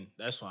I mean,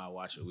 that's why I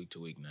watch it week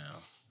to week now.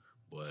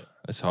 But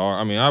it's hard.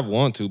 I mean, I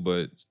want to,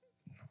 but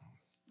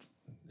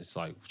it's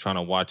like trying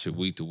to watch it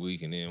week to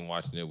week and then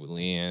watching it with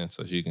Leanne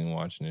so she can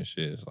watch this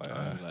shit. It's like,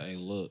 I be like, hey,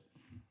 look.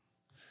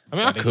 I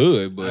mean, I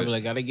could, I but be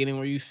like, gotta get in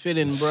where you fit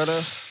in, brother.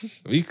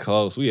 we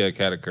close. We had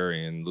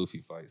Katakuri and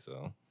Luffy fight,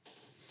 so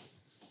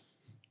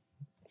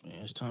Man,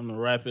 it's time to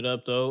wrap it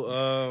up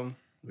though.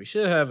 We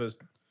should have a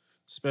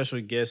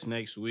special guest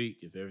next week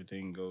if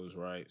everything goes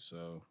right.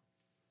 So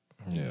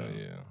yeah.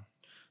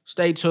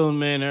 stay tuned,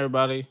 man,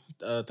 everybody.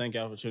 Thank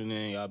y'all for tuning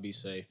in. Y'all be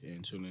safe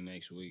and tune in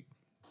next week.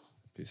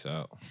 Peace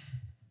out.